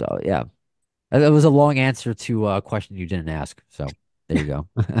 So yeah, that was a long answer to a question you didn't ask. So there you go.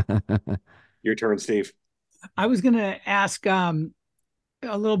 your turn, Steve. I was going to ask a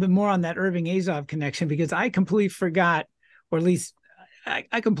little bit more on that Irving Azov connection because I completely forgot, or at least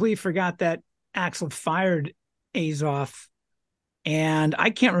I completely forgot that Axel fired Azov, and I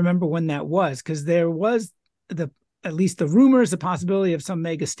can't remember when that was because there was the at least the rumors, the possibility of some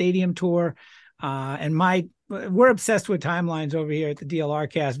mega stadium tour, and my we're obsessed with timelines over here at the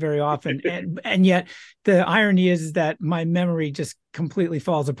DLR cast very often, and yet the irony is that my memory just completely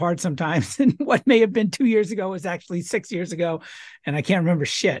falls apart sometimes, and what may have been 2 years ago was actually 6 years ago, and I can't remember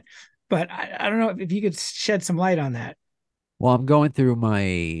shit. But I don't know if you could shed some light on that. Well, I'm going through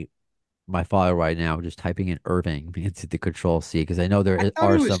my file right now, just typing in Irving into the control C because I know I there thought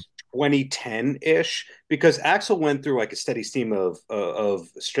are it some. was 2010-ish because Axel went through like a steady stream of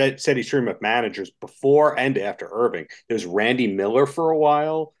steady stream of managers before and after Irving. There was Randy Miller for a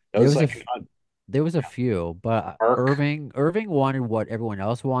while. That There was was a like f- there was a few, but Mark. Irving wanted what everyone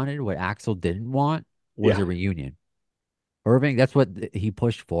else wanted. What Axel didn't want was Yeah. a reunion. Irving, that's what he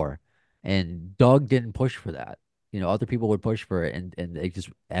pushed for, and Doug didn't push for that. Other people would push for it, and they just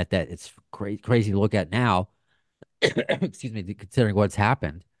at that it's crazy to look at now. Excuse me, considering what's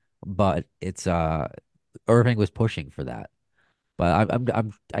happened, but it's Irving was pushing for that. But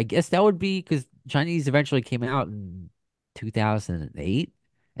I guess that would be because Chinese eventually came out in 2008,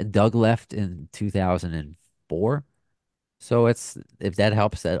 and Doug left in 2004. So it's if that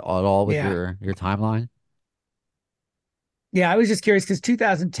helps at all with Yeah, your timeline. yeah. I was just curious because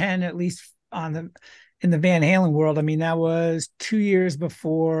 2010, at least on the in the Van Halen world, I mean that was 2 years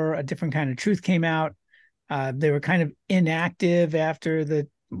before A Different Kind of Truth came out. They were kind of inactive after the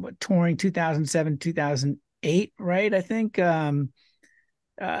touring 2007, 2008, right? I think that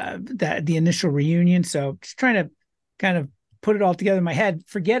the initial reunion. So just trying to kind of put it all together in my head,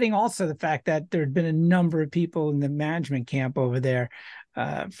 forgetting also the fact that there had been a number of people in the management camp over there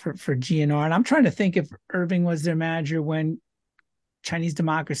for GNR. And I'm trying to think if Irving was their manager when Chinese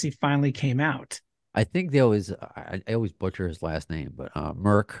Democracy finally came out. I think they always I always butcher his last name, but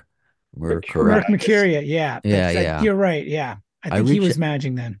Merc or Merck Mercuriadis. Mercuria, yeah, yeah, yeah. you're right. Yeah, I I think he reached was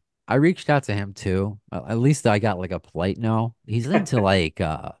managing then. I reached out to him too. At least I got like a polite no. He's into like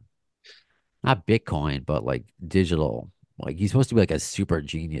not Bitcoin, but like digital. Like he's supposed to be like a super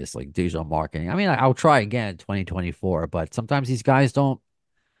genius, like digital marketing. I mean, I'll try again in 2024, but sometimes these guys don't.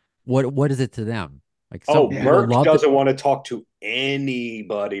 What is it to them? Like Oh, some Yeah, people Merck love it. doesn't want to talk to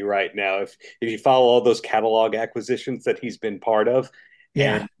anybody right now. If you follow all those catalog acquisitions that he's been part of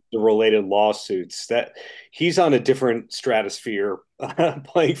yeah, and the related lawsuits, that he's on a different stratosphere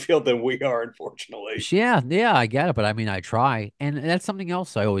playing field than we are, unfortunately. Yeah, yeah, I get it, but I mean, I try, and that's something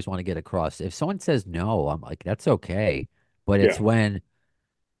else I always want to get across. If someone says no, I'm like, that's okay, but Yeah. it's when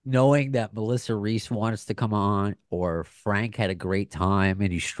knowing that Melissa Reese wants to come on, or Frank had a great time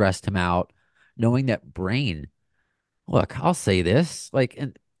and you stressed him out, knowing that Brain, look, I'll say this, like,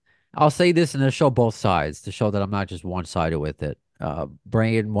 and I'll say this and to show both sides to show that I'm not just one sided with it.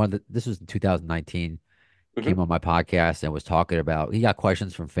 Brain, this was in 2019, came Mhm. on my podcast and was talking about, he got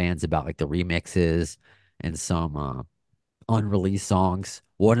questions from fans about like the remixes and some unreleased songs,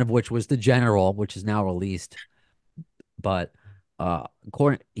 one of which was The General, which is now released. But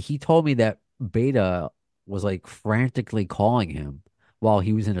he told me that Beta was like frantically calling him while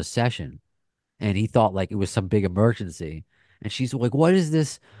he was in a session, and he thought like it was some big emergency. And she's like, "What is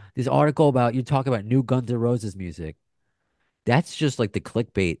this article about? You talk about new Guns N' Roses music? That's just like the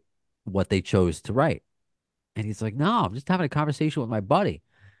clickbait what they chose to write." And he's like, "No, I'm just having a conversation with my buddy."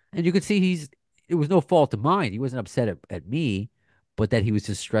 And you could see it was no fault of mine. He wasn't upset at me, but that he was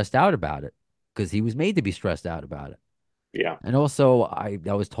just stressed out about it because he was made to be stressed out about it. Yeah. And also,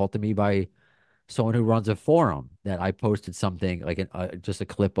 that was told to me by someone who runs a forum that I posted something like just a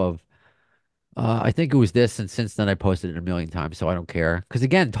clip of. I think it was this, and since then I posted it a million times, so I don't care. Because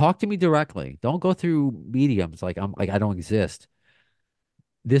again, talk to me directly. Don't go through mediums like I don't exist.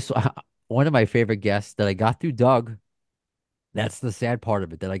 This one of my favorite guests that I got through Doug. That's the sad part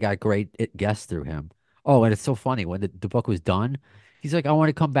of it, that I got great guests through him. Oh, and it's so funny when the book was done, he's like, "I want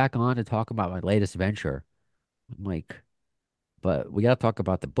to come back on and talk about my latest venture." I'm like, "But we got to talk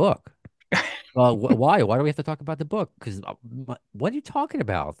about the book." Why? Why do we have to talk about the book? Because what are you talking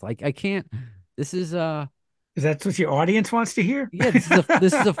about? Like, I can't. This is Is that what your audience wants to hear? Yeah,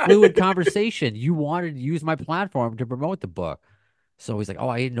 this is a fluid conversation. You wanted to use my platform to promote the book. So he's like, "Oh,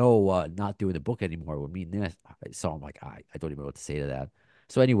 I didn't know not doing the book anymore would mean this." So I'm like, I don't even know what to say to that.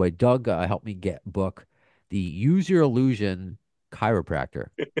 So anyway, Doug helped me get book the Use Your Illusion chiropractor,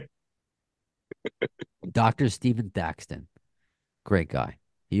 Dr. Stephen Thaxton. Great guy.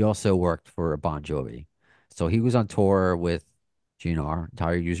 He also worked for Bon Jovi. So he was on tour with GNR,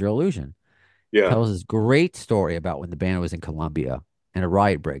 entire Use Your Illusion. Yeah. Tells this great story about when the band was in Colombia and a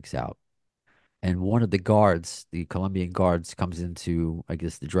riot breaks out. And one of the guards, the Colombian guards, comes into, I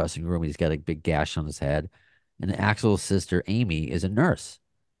guess, the dressing room. He's got a big gash on his head. And Axel's sister, Amy, is a nurse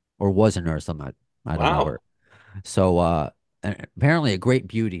or was a nurse. I don't know Wow. her. So, and apparently a great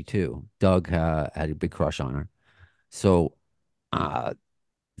beauty too. Doug had a big crush on her. So, uh,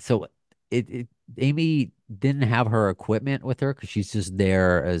 so it Amy didn't have her equipment with her because she's just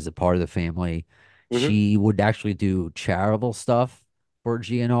there as a part of the family. Hmm. She would actually do charitable stuff for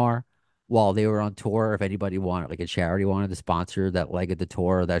GNR while they were on tour. If anybody wanted, like a charity wanted to sponsor that leg of the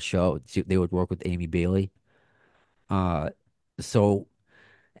tour, that show, they would work with Amy Bailey. Uh, so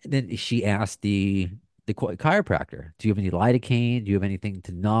then she asked the chiropractor, "Do you have any lidocaine? Do you have anything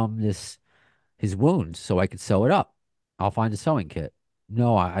to numb this his wounds so I could sew it up? I'll find a sewing kit."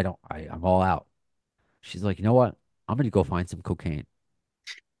 No, I don't. I'm all out. She's like, "You know what? I'm gonna go find some cocaine."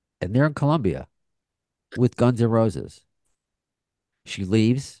 And they're in Colombia with Guns N' Roses. She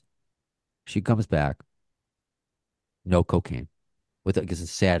leaves. She comes back. No cocaine. With I guess a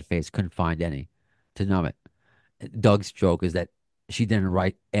sad face. Couldn't find any to numb it. Doug's joke is that she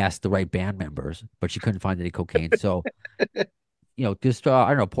didn't ask the right band members, but she couldn't find any cocaine. So just I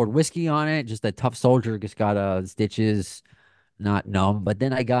don't know, poured whiskey on it. Just a tough soldier just got stitches, not numb. But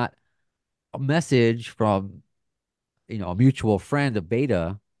then I got a message from a mutual friend of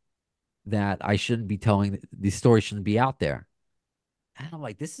Beta that I shouldn't be telling these stories shouldn't be out there. And I'm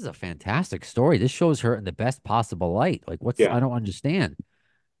like, this is a fantastic story. This shows her in the best possible light. Like, Yeah. I don't understand.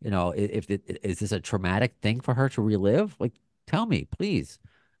 If is this a traumatic thing for her to relive? Like, tell me, please.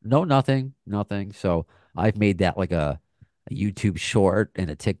 No, nothing, nothing. So I've made that like a YouTube short and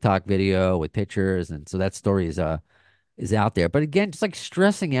a TikTok video with pictures, and so that story is out there. But again, just like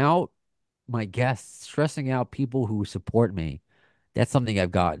stressing out my guests, stressing out people who support me. That's something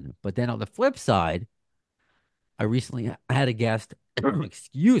I've gotten. But then on the flip side, I recently had a guest.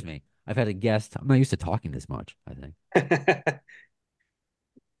 Excuse me. I've had a guest. I'm not used to talking this much, I think.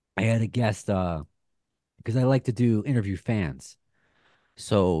 I had a guest because I like to do interview fans.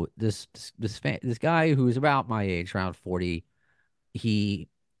 So this guy who is about my age, around 40, he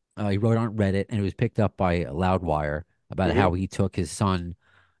he wrote on Reddit and it was picked up by Loudwire about Hmm. how he took his son.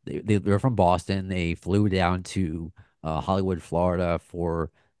 They're from Boston. They flew down to Hollywood, Florida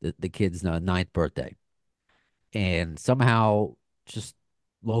for the kid's ninth birthday. And somehow, just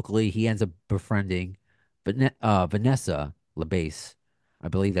locally, he ends up befriending Vanessa LeBase. I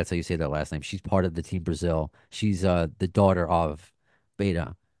believe that's how you say that last name. She's part of the Team Brazil. She's the daughter of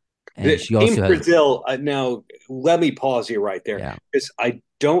Beta, and The she Team also has, Brazil, now let me pause you right there yeah. because I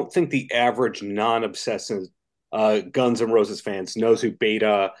don't think the average non-obsessive Guns N' Roses fans knows who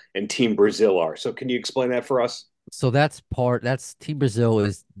Beta and Team Brazil are. So can you explain that for us? So that's Team Brazil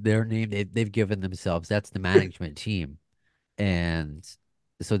is their name they've given themselves. That's the management team, and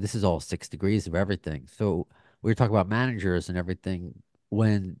so this is all 6 degrees of everything. So we were talking about managers and everything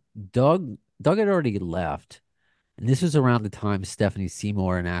when Doug had already left. And this was around the time Stephanie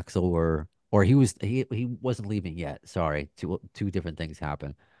Seymour and Axel were, or he wasn't leaving yet. Sorry, two different things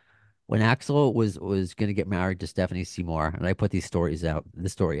happened. When Axel was going to get married to Stephanie Seymour, and I put this story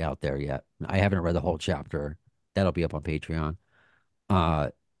out there yet. I haven't read the whole chapter. That'll be up on Patreon. Uh,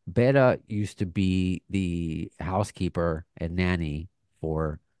 Beta used to be the housekeeper and nanny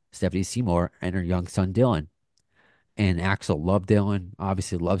for Stephanie Seymour and her young son Dylan. And Axel loved Dylan,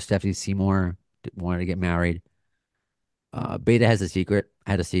 obviously loved Stephanie Seymour, wanted to get married. Beta had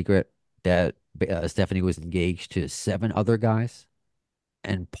a secret that Stephanie was engaged to 7 other guys.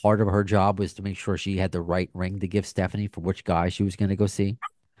 And part of her job was to make sure she had the right ring to give Stephanie for which guy she was going to go see.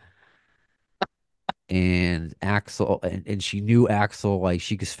 And she knew Axel, like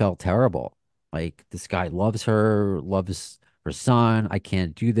she just felt terrible. Like this guy loves her, loves her son. I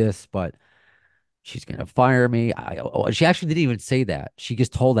can't do this, but she's going to fire me. She actually didn't even say that. She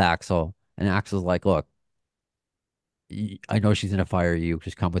just told Axel, and Axel's like, look, I know she's gonna fire you.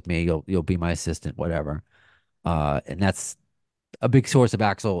 Just come with me. You'll be my assistant, whatever. And that's a big source of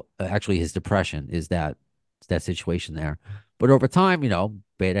Axel. Actually, his depression is that situation there. But over time,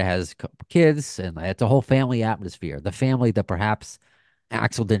 Beta has kids, and it's a whole family atmosphere. The family that perhaps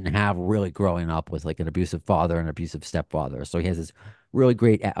Axel didn't have really growing up with like an abusive father and abusive stepfather. So he has this really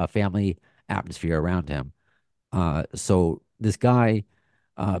great family atmosphere around him. So this guy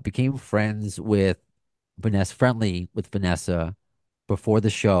became friendly with Vanessa before the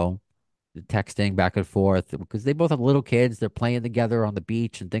show, texting back and forth because they both have little kids. They're playing together on the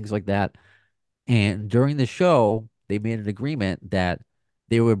beach and things like that. And during the show, they made an agreement that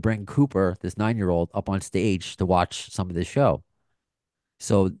they would bring Cooper, this 9-year-old, up on stage to watch some of the show.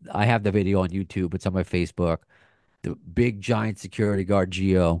 So I have the video on YouTube. It's on my Facebook. The big giant security guard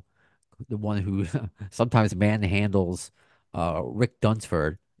Geo, the one who sometimes manhandles Rick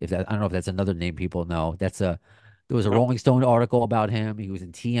Dunsford. If that, I don't know if that's another name people know. There was a Oh, Rolling Stone article about him. He was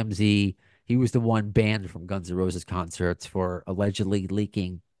in TMZ. He was the one banned from Guns N' Roses concerts for allegedly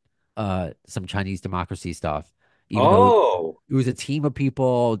leaking some Chinese democracy stuff, even though oh, it was a team of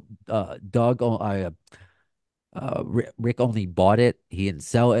people. Rick only bought it. He didn't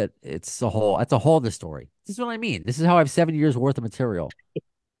sell it. That's a whole other story. This is what I mean. This is how I have 7 years worth of material.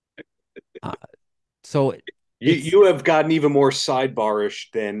 Uh, so you it's you have gotten even more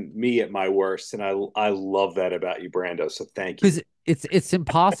sidebarish than me at my worst, and I love that about you, Brando. So thank you. because it's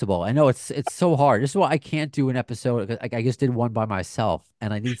impossible. I know it's so hard. This is why I can't do an episode. Like I just did one by myself,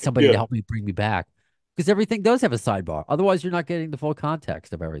 and I need somebody to Yeah, help me bring me back because everything does have a sidebar. Otherwise, you're not getting the full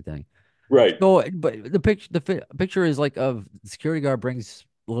context of everything. right. So, but the picture is like of the security guard brings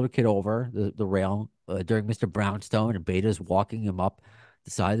the little kid over the rail during Mr. Brownstone, and Beta's walking him up the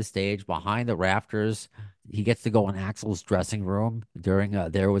side of the stage behind the rafters. He gets to go in Axel's dressing room during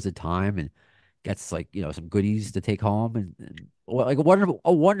There Was a Time, and gets like some goodies to take home, and well, like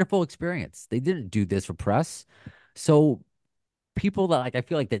a wonderful experience. They didn't do this for press, so people that like I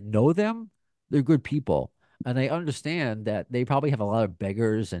feel like that know them, they're good people. And I understand that they probably have a lot of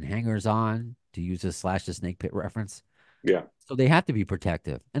beggars and hangers on, to use a Slash the Snake Pit reference. Yeah. So they have to be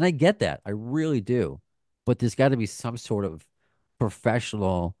protective. And I get that. I really do. But there's got to be some sort of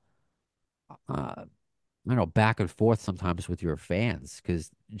professional, I don't know, back and forth sometimes with your fans,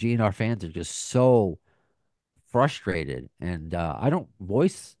 because GNR fans are just so frustrated. And I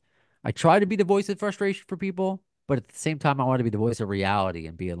try to be the voice of frustration for people, but at the same time, I want to be the voice of reality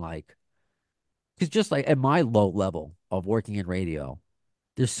and being like, because just like at my low level of working in radio,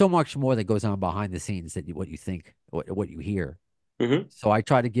 there's so much more that goes on behind the scenes than what you think, what you hear. Hmm. So I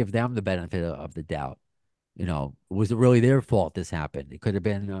try to give them the benefit of the doubt. Was it really their fault this happened? It could have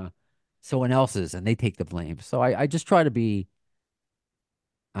been someone else's, and they take the blame. So I just try to be,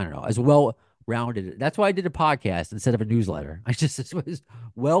 I don't know, as well rounded. That's why I did a podcast instead of a newsletter. I just was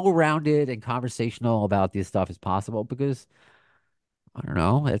well rounded and conversational about this stuff as possible because I don't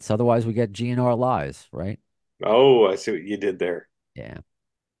know. It's otherwise we get GNR lies, right? Oh, I see what you did there. Yeah.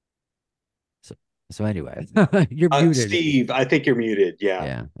 So so anyway, you're muted. Steve, I think you're muted. Yeah.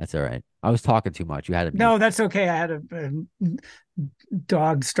 Yeah, that's all right. I was talking too much. You had to mute. No, that's okay. I had a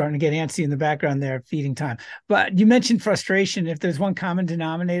dog starting to get antsy in the background there, feeding time. But you mentioned frustration. If there's one common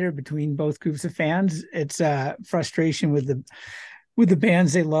denominator between both groups of fans, it's frustration with the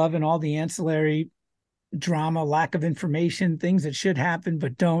bands they love and all the ancillary drama, lack of information, things that should happen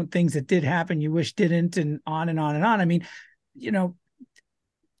but don't, things that did happen you wish didn't, and on and on and on. I mean, you know,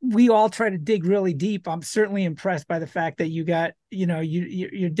 we all try to dig really deep. I'm certainly impressed by the fact that you got,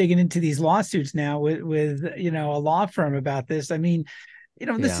 you're digging into these lawsuits now with a law firm about this. I mean, this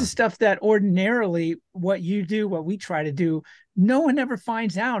Yeah, is stuff that ordinarily what you do, what we try to do, no one ever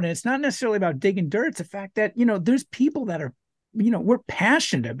finds out. And it's not necessarily about digging dirt. It's the fact that, there's people that are, we're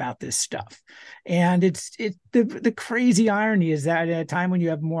passionate about this stuff. And it's the crazy irony is that at a time when you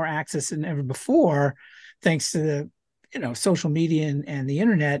have more access than ever before, thanks to the social media and the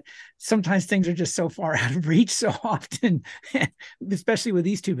internet, sometimes things are just so far out of reach so often, especially with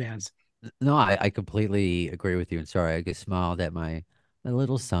these two bands. no, I completely agree with you. And sorry, I just smiled at my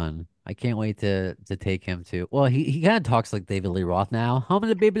little son. I can't wait to take him to. Well, he kind of talks like David Lee Roth now. How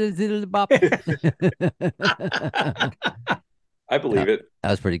many baby did bop? I believe it.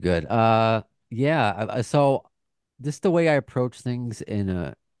 That was pretty good. Yeah. So this is the way I approach things in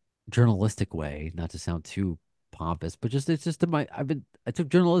a journalistic way, not to sound too pompous, but just it's just I took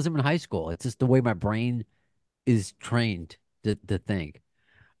journalism in high school. It's just the way my brain is trained to think.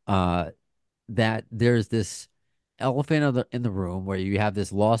 Uh, that there's this elephant in the room where you have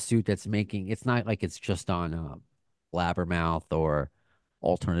this lawsuit that's making it's not like it's just on Blabbermouth or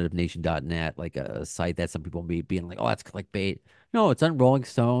alternativenation.net, like a site that some people be being like, oh, that's clickbait. No, it's on Rolling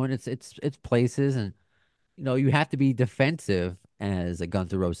Stone. It's places, and you have to be defensive as a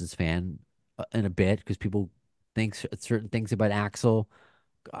Guns N' Roses fan in a bit because people think certain things about Axl.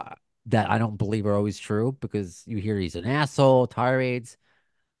 that I don't believe are always true because you hear he's an asshole, tirades.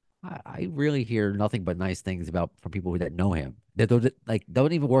 I really hear nothing but nice things about from people that know him that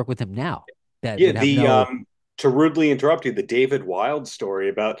don't even work with him now that Yeah, would have the no. to rudely interrupt you, the David Wild story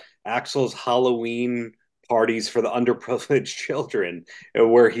about Axel's Halloween parties for the underprivileged children,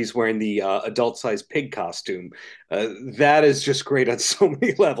 where he's wearing the adult-sized pig costume. That is just great on so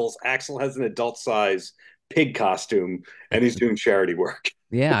many levels. Axel has an adult-sized pig costume, and he's doing charity work.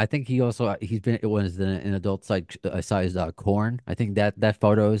 Yeah, I think he's been it was an adult sized corn. I think that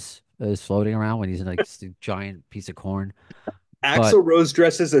photo is floating around when he's in like this giant piece of corn. But Axel Rose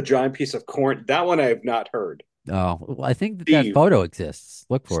dresses a giant piece of corn. That one I have not heard. well, I think that Steve, photo exists.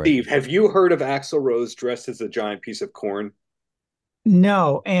 Look for it. Steve, have you heard of Axel Rose dressed as a giant piece of corn?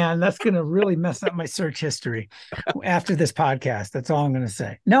 No, and that's going to really mess up my search history after this podcast. That's all I'm going to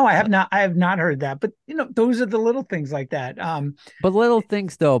say. No, I have not. I have not heard that. But those are the little things like that. But little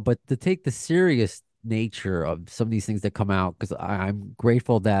things though, but to take the serious nature of some of these things that come out, because I'm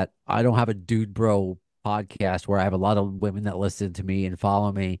grateful that I don't have a dude bro podcast where I have a lot of women that listen to me and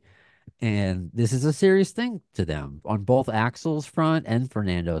follow me. And this is a serious thing to them on both Axel's front and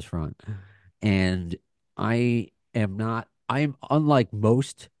Fernando's front. And I am unlike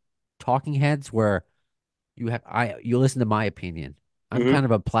most talking heads where you listen to my opinion. I'm Mm-hmm. kind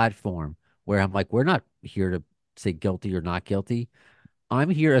of a platform where I'm like, we're not here to say guilty or not guilty. I'm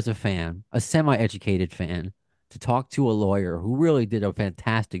here as a fan, a semi-educated fan, to talk to a lawyer who really did a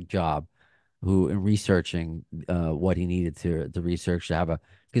fantastic job, who in researching what he needed to research to have a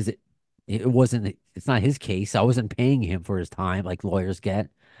because it's not his case. I wasn't paying him for his time like lawyers get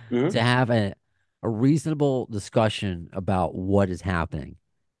Mm-hmm. to have a reasonable discussion about what is happening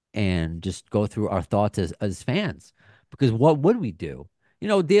and just go through our thoughts as fans. Because what would we do?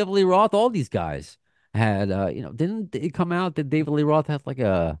 David Lee Roth, all these guys had didn't it come out that David Lee Roth had like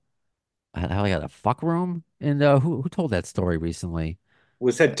had a fuck room? And who told that story recently?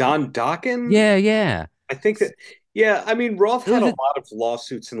 Was that Don Dokken? Yeah, yeah. I think that, yeah, I mean, Roth It had was a a lot of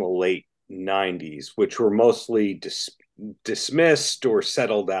lawsuits in the late 90s, which were mostly dismissed or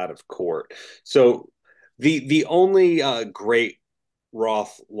settled out of court. So the only great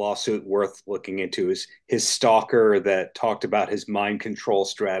Roth lawsuit worth looking into is his stalker that talked about his mind control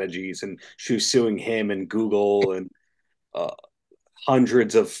strategies, and she was suing him and Google and uh,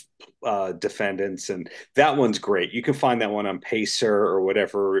 hundreds of defendants, and that one's great. You can find that one on Pacer or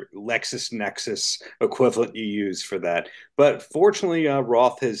whatever LexisNexis equivalent you use for that. But fortunately,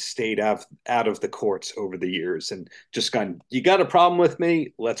 Roth has stayed out of the courts over the years and just gone. You got a problem with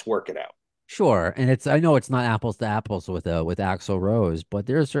me? Let's work it out. Sure, and I know it's not apples to apples with Axl Rose, but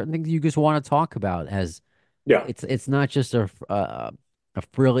there are certain things you just want to talk about as Yeah. it's not just a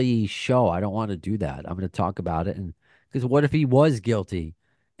frilly show. I don't want to do that. I'm going to talk about it, and because what if he was guilty,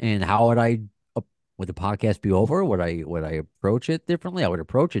 and how would the podcast be over? Would I approach it differently? I would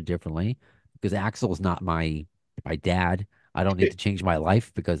approach it differently because Axel's not my dad. I don't need to change my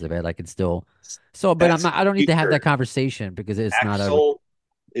life because of it. I can still but I'm That's not. I don't need to have that t-shirt. conversation because it's not a. Axel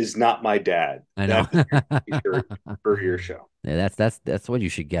is not my dad. I know. That's a t-shirt for your show. Yeah, that's what you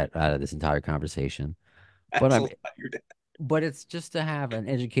should get out of this entire conversation. But I'm Axel's not your dad. but it's just to have an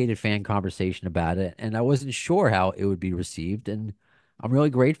educated fan conversation about it, and I wasn't sure how it would be received, and I'm really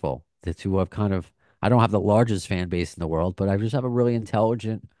grateful to have kind of I don't have the largest fan base in the world, but I just have a really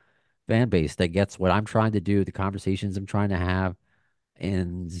intelligent fan base that gets what I'm trying to do, the conversations I'm trying to have,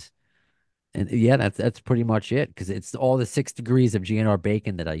 and yeah, that's pretty much it because it's all the 6 degrees of GNR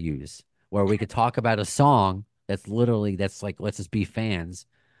bacon that I use, where we could talk about a song that's like let's just be fans,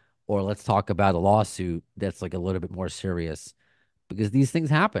 or let's talk about a lawsuit that's like a little bit more serious because these things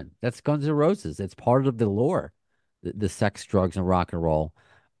happen. That's Guns N' Roses. It's part of the lore, the sex, drugs, and rock and roll.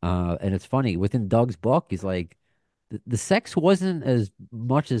 And it's funny within Doug's book, he's like the sex wasn't as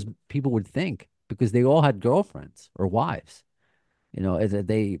much as people would think because they all had girlfriends or wives.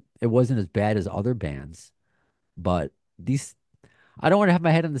 It wasn't as bad as other bands, but these I don't want to have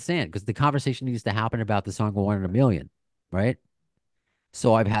my head in the sand because the conversation needs to happen about the song "One in a Million," right?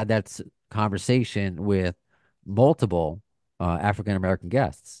 So I've had that conversation with multiple African American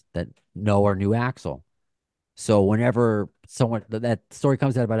guests that know or knew Axl. So whenever someone that story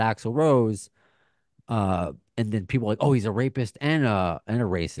comes out about Axl Rose, and then people are like, oh, he's a rapist and a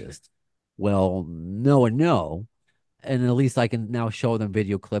racist. Well, no and no. And at least I can now show them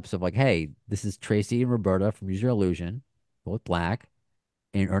video clips of like, hey, this is Tracy and Roberta from Use Your Illusion, both black,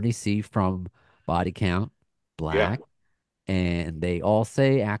 and Ernie C from Body Count, Yeah. black, and they all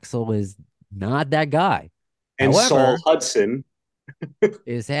say Axl is not that guy. And Saul However, Hudson.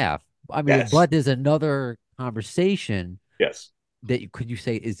 is half. I mean, Yes. but there's another conversation Yes. that could you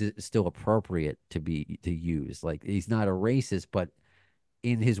say is it still appropriate to use? Like he's not a racist, but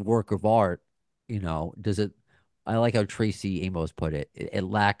in his work of art, does it? I like how Tracy Amos put it. It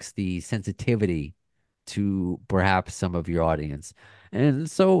lacks the sensitivity to perhaps some of your audience, and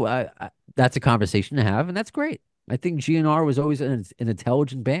so that's a conversation to have, and that's great. I think GNR was always an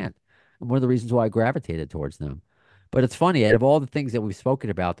intelligent band, and one of the reasons why I gravitated towards them. But it's funny, out of all the things that we've spoken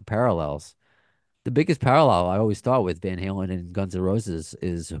about, the parallels, the biggest parallel I always thought with Van Halen and Guns N' Roses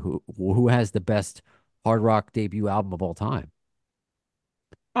is who has the best hard rock debut album of all time.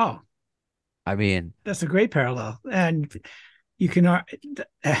 Oh, I mean, that's a great parallel. And you can,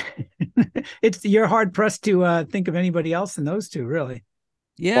 you're hard pressed to think of anybody else than those two, really.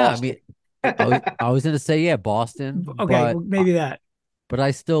 yeah, I Boston. mean, I was gonna say yeah, Boston, Okay, but well, maybe that.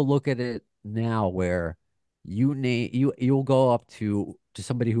 I still look at it now where you'll go up to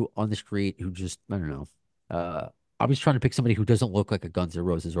somebody who on the street who just I don't know. I was trying to pick somebody who doesn't look like a Guns N'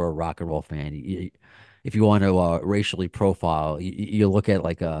 Roses or a rock and roll fan. If you want to racially profile, you look at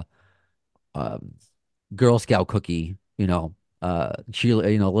like a um, Girl Scout cookie, she,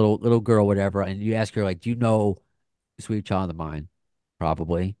 little girl, whatever, and you ask her like, "Do you know Sweet Child of Mine?"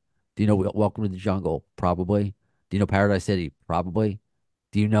 Probably. Do you know Welcome to the Jungle? Probably. Do you know Paradise City? Probably.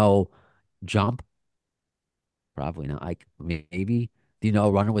 Do you know Jump? Probably not. Like maybe. Do you know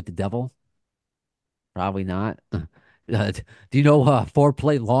Running with the Devil? Probably not. Do you know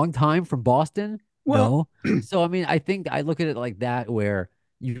Foreplay Long Time from Boston? Well, No. So I mean, I think I look at it like that, where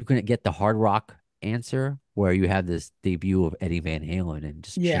you can get the hard rock answer, where you have this debut of Eddie Van Halen and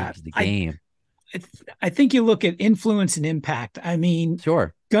just yeah, change the game. I think you look at influence and impact. I mean,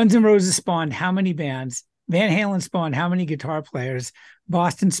 Sure. Guns N' Roses spawned how many bands? Van Halen spawned how many guitar players?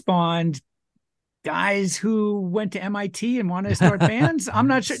 Boston spawned guys who went to MIT and wanted to start bands. I'm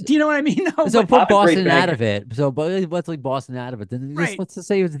not sure. Do you know what I mean? No, So but put Not a great Boston out bag. of it. So, but let's leave Boston out of it. Then just right. let's just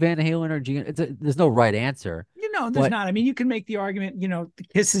say it's Van Halen or Gene. There's no right answer. There's But not. I mean, you can make the argument, the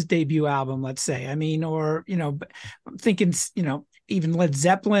Kiss's debut album, let's say. I mean, or, I'm thinking, even Led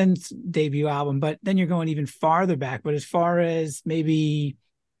Zeppelin's debut album, but then you're going even farther back. But as far as maybe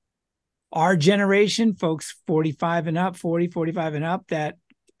our generation, folks 45 and up, 40, 45 and up that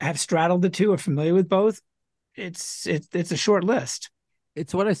have straddled the two, are familiar with both, it's a short list.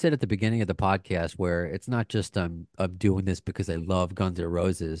 it's what I said at the beginning of the podcast, where it's not just I'm doing this because I love Guns N'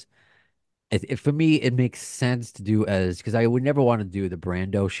 Roses. For me, it makes sense to do as because I would never want to do the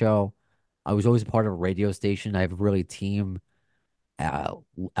Brando show. I was always part of a radio station. I have a really team uh,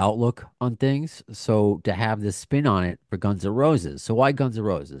 outlook on things. So to have this spin on it for Guns N' Roses. So why Guns N'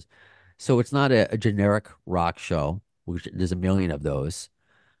 Roses? So it's not a generic rock show, which there's a million of those.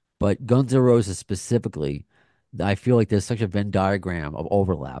 But Guns N' Roses specifically, I feel like there's such a Venn diagram of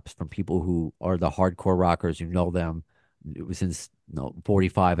overlaps from people who are the hardcore rockers who know them since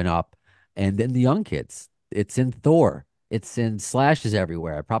 45 and up, and then the young kids. It's in Thor. It's in Slash is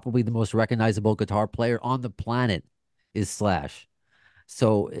everywhere. Probably the most recognizable guitar player on the planet is Slash.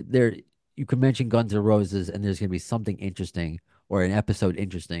 So there, you can mention Guns N' Roses, and there's going to be something interesting or an episode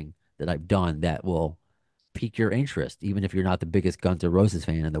interesting that I've done that will pique your interest, even if you're not the biggest Guns N' Roses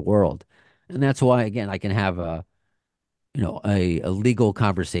fan in the world. And that's why, again, I can have a legal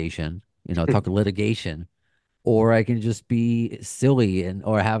conversation, talk litigation, or I can just be silly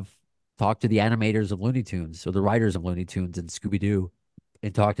or have talk to the animators of Looney Tunes or the writers of Looney Tunes and Scooby Doo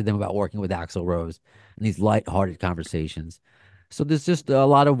and talk to them about working with Axl Rose and these light-hearted conversations. So there's just a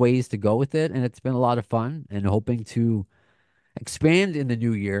lot of ways to go with it, and it's been a lot of fun and hoping to expand in the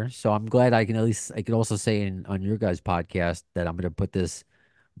new year. So I'm glad I can also say on your guys' podcast that I'm going to put this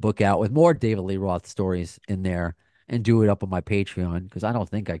book out with more David Lee Roth stories in there and do it up on my Patreon because I don't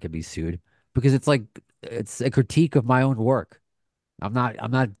think I could be sued because it's a critique of my own work. I'm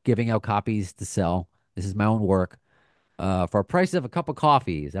not giving out copies to sell. This is my own work. For a price of a cup of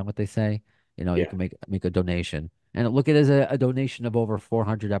coffee, is that what they say? You Yeah. can make a donation. And look at it as a donation of over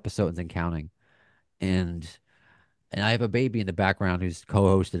 400 episodes and counting. And I have a baby in the background who's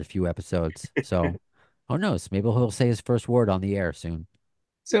co-hosted a few episodes. So who knows? Maybe he'll say his first word on the air soon.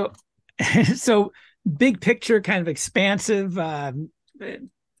 So, so big picture, kind of expansive, uh,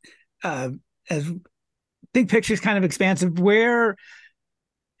 as big picture is kind of expansive. Where,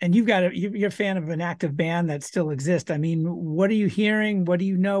 and you're a fan of an active band that still exists. I mean, what are you hearing? What do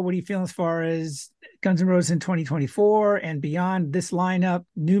you know? What are you feeling as far as Guns N' Roses in 2024 and beyond? This lineup,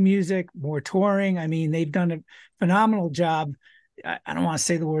 new music, more touring. I mean, they've done a phenomenal job. I don't want to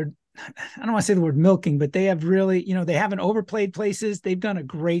say the word. I don't want to say the word milking, but they have really, they haven't overplayed places. They've done a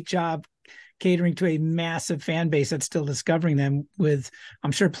great job catering to a massive fan base that's still discovering them with,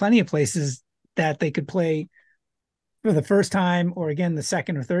 I'm sure, plenty of places that they could play for the first time, or again the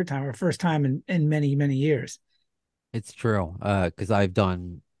second or third time, or first time in many many years. It's true. Because I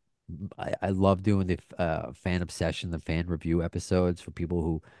love doing the fan obsession, the fan review episodes for people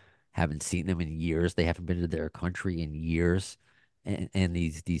who haven't seen them in years. They haven't been to their country in years, and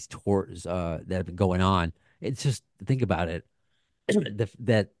these tours that have been going on. It's just think about it,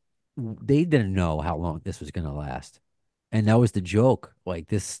 that they didn't know how long this was going to last, and that was the joke. Like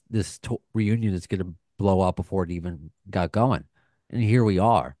this to reunion is going to blow up before it even got going, and here we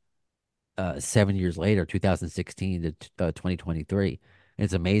are, 7 years later, 2016 to 2023.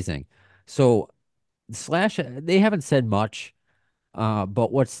 It's amazing. So Slash, they haven't said much,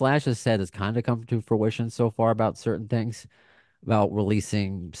 but what Slash has said has kind of come to fruition so far about certain things, about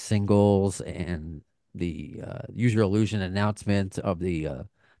releasing singles and the Use Your Illusion announcement of the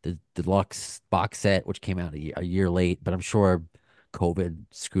deluxe box set, which came out a year late, but I'm sure COVID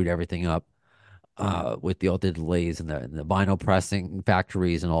screwed everything up with all the delays and the vinyl pressing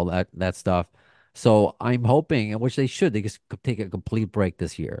factories and all that stuff. So I'm hoping, and which they should, they just take a complete break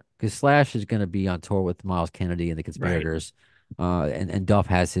this year because Slash is going to be on tour with Miles Kennedy and the Right. Conspirators, and Duff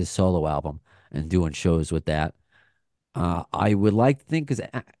has his solo album and doing shows with that. I would like to think because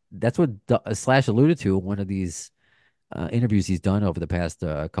that's what Slash alluded to in one of these interviews he's done over the past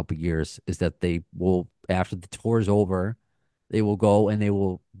couple years is that they will, after the tour is over, they will go and they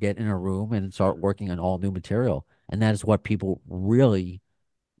will get in a room and start working on all new material, and that is what people really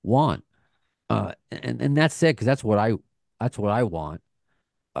want. And that's it because that's what I want.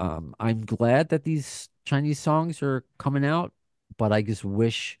 I'm glad that these Chinese songs are coming out, but I just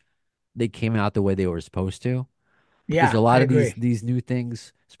wish they came out the way they were supposed to because Yeah, a I lot of agree. these new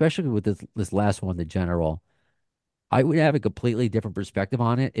things, especially with this last one, the General, I would have a completely different perspective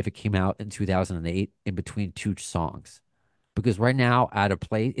on it if it came out in 2008 in between two songs. Because right now, out of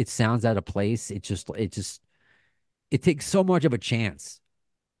place, it sounds out of place. It takes so much of a chance.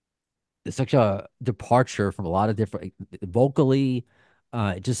 It's such a departure from a lot of different vocally.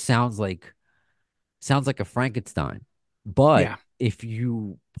 It just sounds like a Frankenstein. But Yeah, if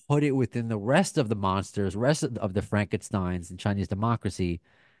you put it within the rest of the monsters, rest of the Frankensteins and Chinese democracy,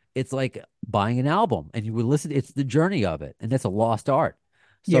 it's like buying an album and you would listen. It's the journey of it, and that's a lost art.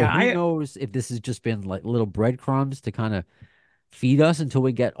 So yeah, who knows if this has just been like little breadcrumbs to kind of feed us until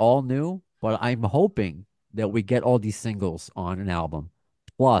we get all new. But I'm hoping that we get all these singles on an album,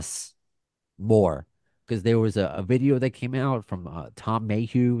 plus more. Because there was a video that came out from Tom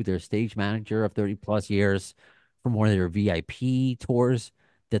Mayhew, their stage manager of 30 plus years, from one of their VIP tours,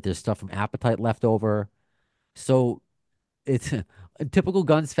 that there's stuff from Appetite left over. So it's in typical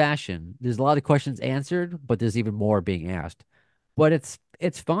Guns fashion. There's a lot of questions answered, but there's even more being asked. But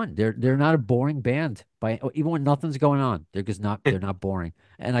it's fun. They're not a boring band by even when nothing's going on. They're not boring.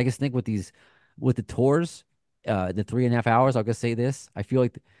 And I just think with the tours, the 3.5 hours, I'll just say this. I feel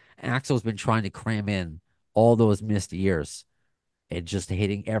like Axel's been trying to cram in all those missed years and just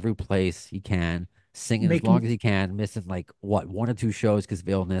hitting every place he can, singing as long making. as he can, missing like what, one or two shows because of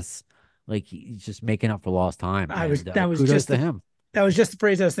illness. Like he's just making up for lost time. I was And that was kudos just to the him. that was just the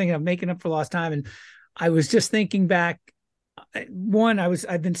phrase I was thinking of, making up for lost time. And I was just thinking back. One,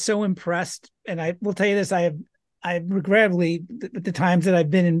 I've been so impressed, and I will tell you this: I regrettably, the times that I've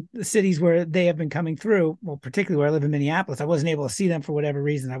been in the cities where they have been coming through, well, particularly where I live in Minneapolis, I wasn't able to see them for whatever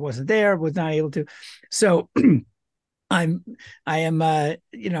reason. I wasn't there, was not able to. So I'm, I am,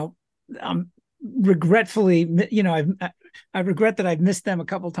 I'm regretfully, I regret that I've missed them a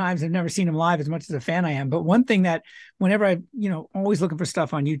couple of times. I've never seen them live as much as a fan I am. But one thing that whenever always looking for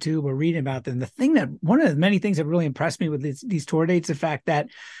stuff on YouTube or reading about them, one of the many things that really impressed me with these tour dates, the fact that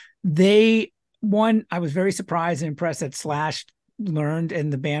I was very surprised and impressed that Slash learned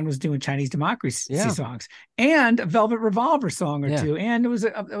and the band was doing Chinese democracy Yeah. songs and a Velvet Revolver song or Yeah. two. And it was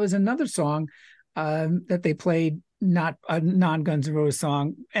another song that they played, not a non Guns N' Roses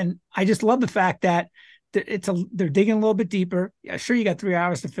song. And I just love the fact that they're digging a little bit deeper. Yeah, sure, you got 3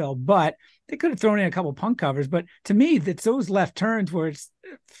 hours to fill, but they could have thrown in a couple punk covers. But to me, that's those left turns where it's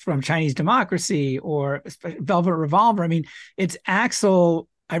from Chinese Democracy or Velvet Revolver. I mean, it's Axel.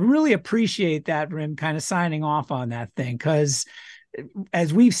 I really appreciate that for him kind of signing off on that thing, because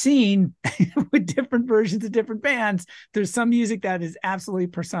as we've seen with different versions of different bands, there's some music that is absolutely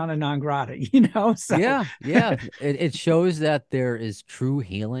persona non grata. So Yeah, yeah. It shows that there is true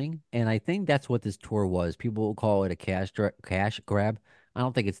healing, and I think that's what this tour was. People will call it a cash grab. I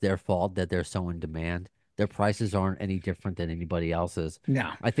don't think it's their fault that they're so in demand. Their prices aren't any different than anybody else's.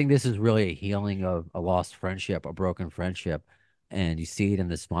 no, I think this is really a healing of a lost friendship, a broken friendship, and you see it in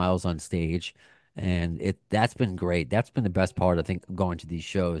the smiles on stage, and that's been great. That's been the best part, I think, of going to these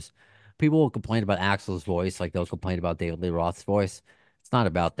shows. people will complain about Axel's voice, like they'll complain about David Lee Roth's voice. It's not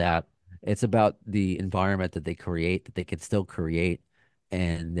about that. It's about the environment that they create, that they can still create,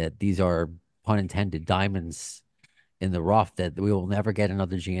 and that these are, pun intended, diamonds in the rough that we will never get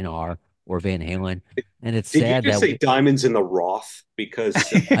another GNR or Van Halen. And it's Did you sad just that say diamonds in the Roth? Because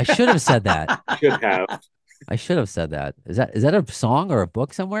I should have said that. should have. I should have said that. Is that a song or a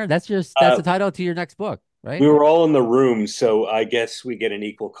book somewhere? That's Uh, the title to your next book, right? we were all in the room, so I guess we get an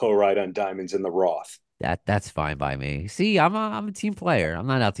equal co-write on diamonds in the Roth. That's fine by me. See, I'm a team player. I'm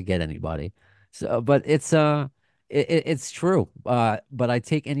not out to get anybody. So, but it's true. But I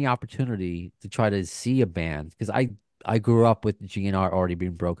take any opportunity to try to see a band because I grew up with GNR already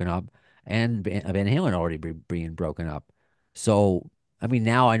being broken up and Van Halen already being broken up. So, I mean,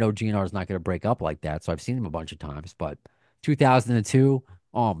 now I know GNR is not going to break up like that. So I've seen them a bunch of times. But 2002,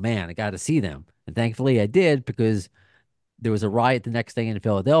 oh man, I got to see them, and thankfully I did because there was a riot the next day in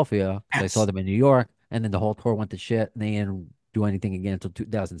Philadelphia because I saw Yes. them in New York, and then the whole tour went to shit, and they didn't do anything again until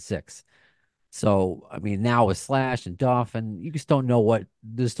 2006. So, I mean, now with Slash and Duff, and you just don't know what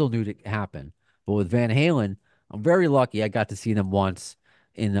there's still new to happen. But with Van Halen, I'm very lucky. I got to see them once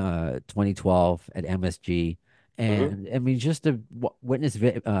in 2012 at MSG, Mhm. and I mean, just to witness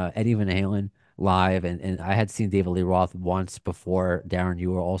Eddie Van Halen live, and I had seen David Lee Roth once before. Darren,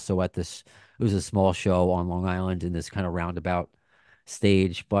 you were also at this. It was a small show on Long Island in this kind of roundabout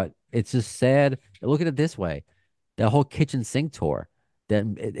stage, but it's just sad. Look at it this way: that whole kitchen sink tour, that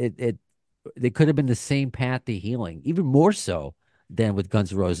it they could have been the same path to healing, even more so than with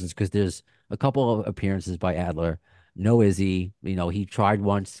Guns N' Roses, because there's a couple of appearances by Adler. No Izzy, he tried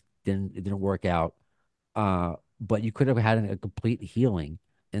once, it didn't work out. But you could have had a complete healing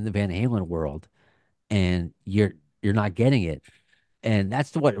in the Van Halen world, and you're not getting it. And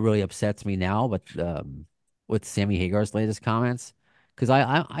that's what really upsets me now with Sammy Hagar's latest comments, because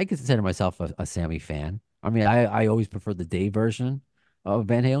I consider myself a Sammy fan. I mean, I always prefer the Dave version of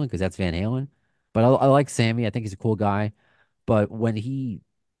Van Halen because that's Van Halen, but I like Sammy. I think he's a cool guy. But when he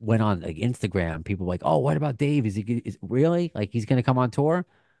went on like Instagram, people were like, "Oh, what about Dave? Is really like he's gonna come on tour?"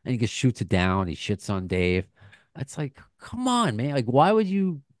 And he just shoots it down. He shits on Dave. It's like, come on, man. Like, why would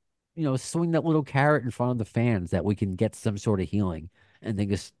you swing that little carrot in front of the fans that we can get some sort of healing and then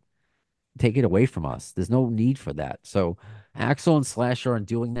just take it away from us? There's no need for that. So Axel and Slash aren't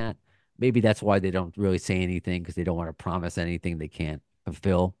doing that. Maybe that's why they don't really say anything because they don't want to promise anything they can't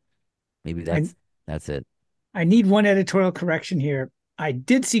fulfill. Maybe I that's it. I need one editorial correction here. I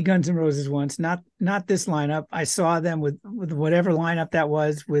did see Guns N' Roses once, not this lineup. I saw them with whatever lineup that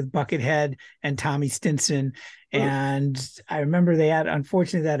was with Buckethead and Tommy Stinson, Mhm. and I remember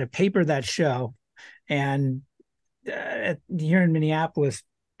unfortunately they had to paper that show, and here in Minneapolis,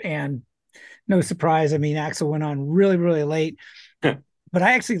 and no surprise. I mean, Axel went on really really late, but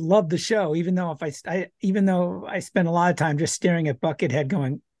I actually loved the show, even though even though I spent a lot of time just staring at Buckethead,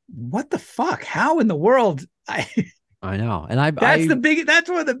 going, "What the fuck? How in the world?" I know. And I That's I the big. That's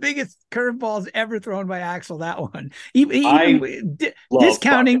one of the biggest curveballs ever thrown by Axel. That one, even I love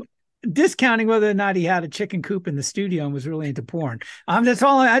Bucket. discounting whether or not he had a chicken coop in the studio and was really into porn. That's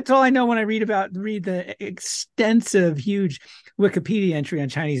all I know when I read the extensive, huge Wikipedia entry on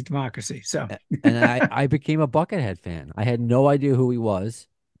Chinese democracy. So and I became a Buckethead fan. I had no idea who he was,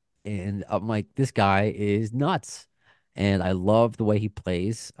 and I'm like, this guy is nuts. And I love the way he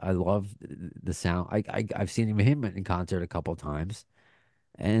plays. I love the sound. I've seen him in concert a couple times,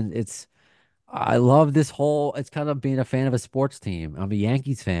 and I love this whole. It's kind of being a fan of a sports team. I'm a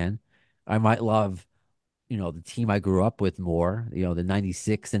Yankees fan. I might love the team I grew up with more, the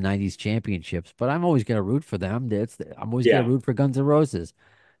 96 and 90s championships, but I'm always going to root for them. I'm always going to Yeah. root for Guns N' Roses.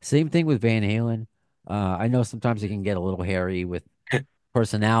 Same thing with Van Halen. I know sometimes it can get a little hairy with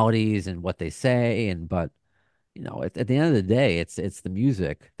personalities and what they say, but at the end of the day, it's the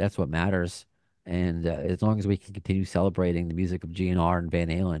music. That's what matters. And as long as we can continue celebrating the music of GNR and Van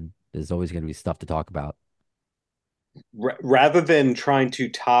Halen, there's always going to be stuff to talk about. Rather than trying to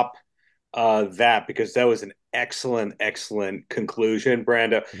top that, because that was an excellent conclusion,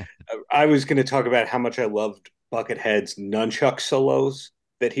 Brando. I was going to talk about how much I loved Buckethead's nunchuck solos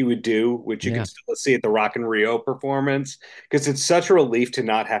that he would do, which you Yeah. can still see at the Rock in Rio performance, because it's such a relief to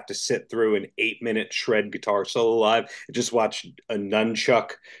not have to sit through an 8-minute shred guitar solo live and just watch a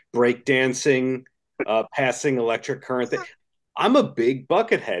nunchuck breakdancing, passing electric current thing. I'm a big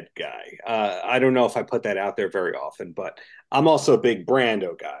Buckethead guy. I don't know if I put that out there very often, but I'm also a big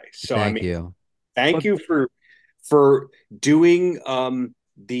Brando guy. So I Thank mean, you. thank But you for doing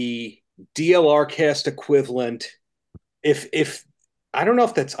the DLR cast equivalent. If I don't know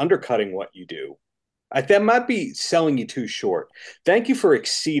if that's undercutting what you do, That might be selling you too short. Thank you for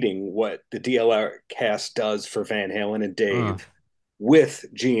exceeding what the DLR cast does for Van Halen and Uh, Dave with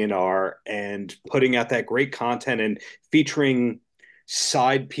GNR and putting out that great content and featuring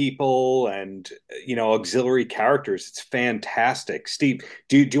side people and auxiliary characters. It's fantastic. Steve,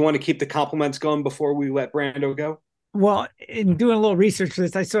 do you want to keep the compliments going before we let Brando go? Well, in doing a little research for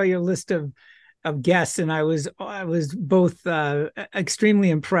this, I saw your list of guests, and I was both extremely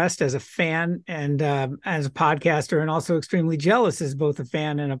impressed as a fan and as a podcaster, and also extremely jealous as both a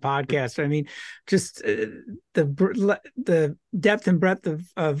fan and a podcaster. I mean, just the depth and breadth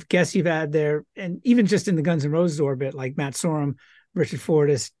of guests you've had there, and even just in the Guns N' Roses orbit, like Matt Sorum, Richard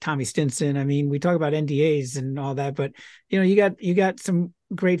Fortus, Tommy Stinson. I mean, we talk about NDAs and all that, but you got some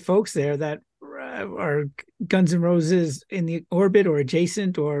great folks there that are Guns N' Roses in the orbit or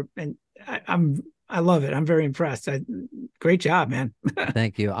adjacent, or and I love it. I'm very impressed. Great job, man.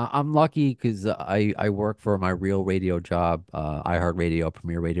 Thank you. I'm lucky because I work for my real radio job, iHeartRadio,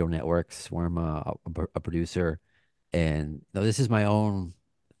 Premier Radio Networks, where I'm a producer. And now this is my own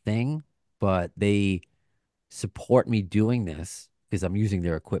thing, but they support me doing this because I'm using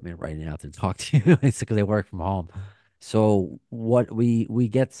their equipment right now to talk to you. It's because they work from home. So what we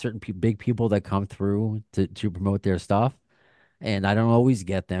get certain big people that come through to promote their stuff, and I don't always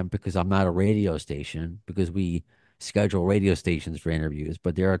get them because I'm not a radio station because we schedule radio stations for interviews.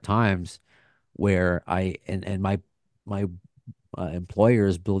 But there are times where and my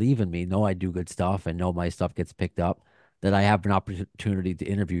employers believe in me, know I do good stuff, and know my stuff gets picked up, that I have an opportunity to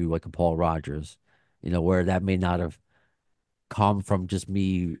interview like a Paul Rogers, where that may not have come from just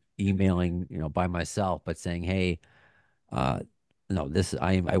me emailing, by myself, but saying, hey, uh, no, this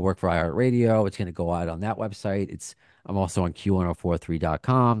I work for iHeartRadio. It's going to go out on that website. I'm also on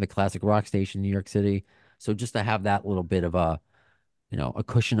Q1043.com, the classic rock station in New York City. So just to have that little bit of a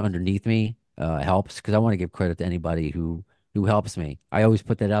cushion underneath me helps because I want to give credit to anybody who helps me. I always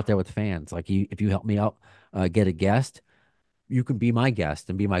put that out there with fans. Like if you help me out, get a guest, you can be my guest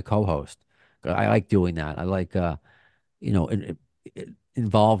and be my co-host. I like doing that. I like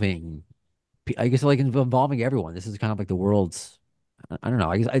involving. I guess I like involving everyone. This is kind of like the world's. I don't know.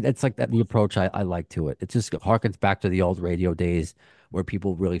 I guess it's like that the approach I like to it. It just harkens back to the old radio days where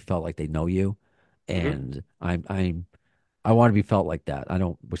people really felt like they know you, Mm-hmm. and I want to be felt like that. I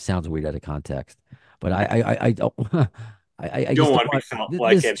don't, which sounds weird out of context, but I don't. I You don't just don't want to be want. felt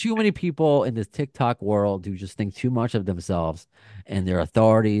like There's it. too many people in this TikTok world who just think too much of themselves and their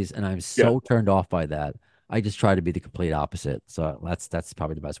authorities, and I'm Yeah. so turned off by that. I just try to be the complete opposite. So that's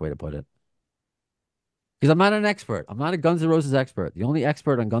probably the best way to put it. Because I'm not an expert. I'm not a Guns N' Roses expert. The only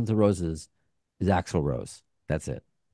expert on Guns N' Roses is Axl Rose. That's it.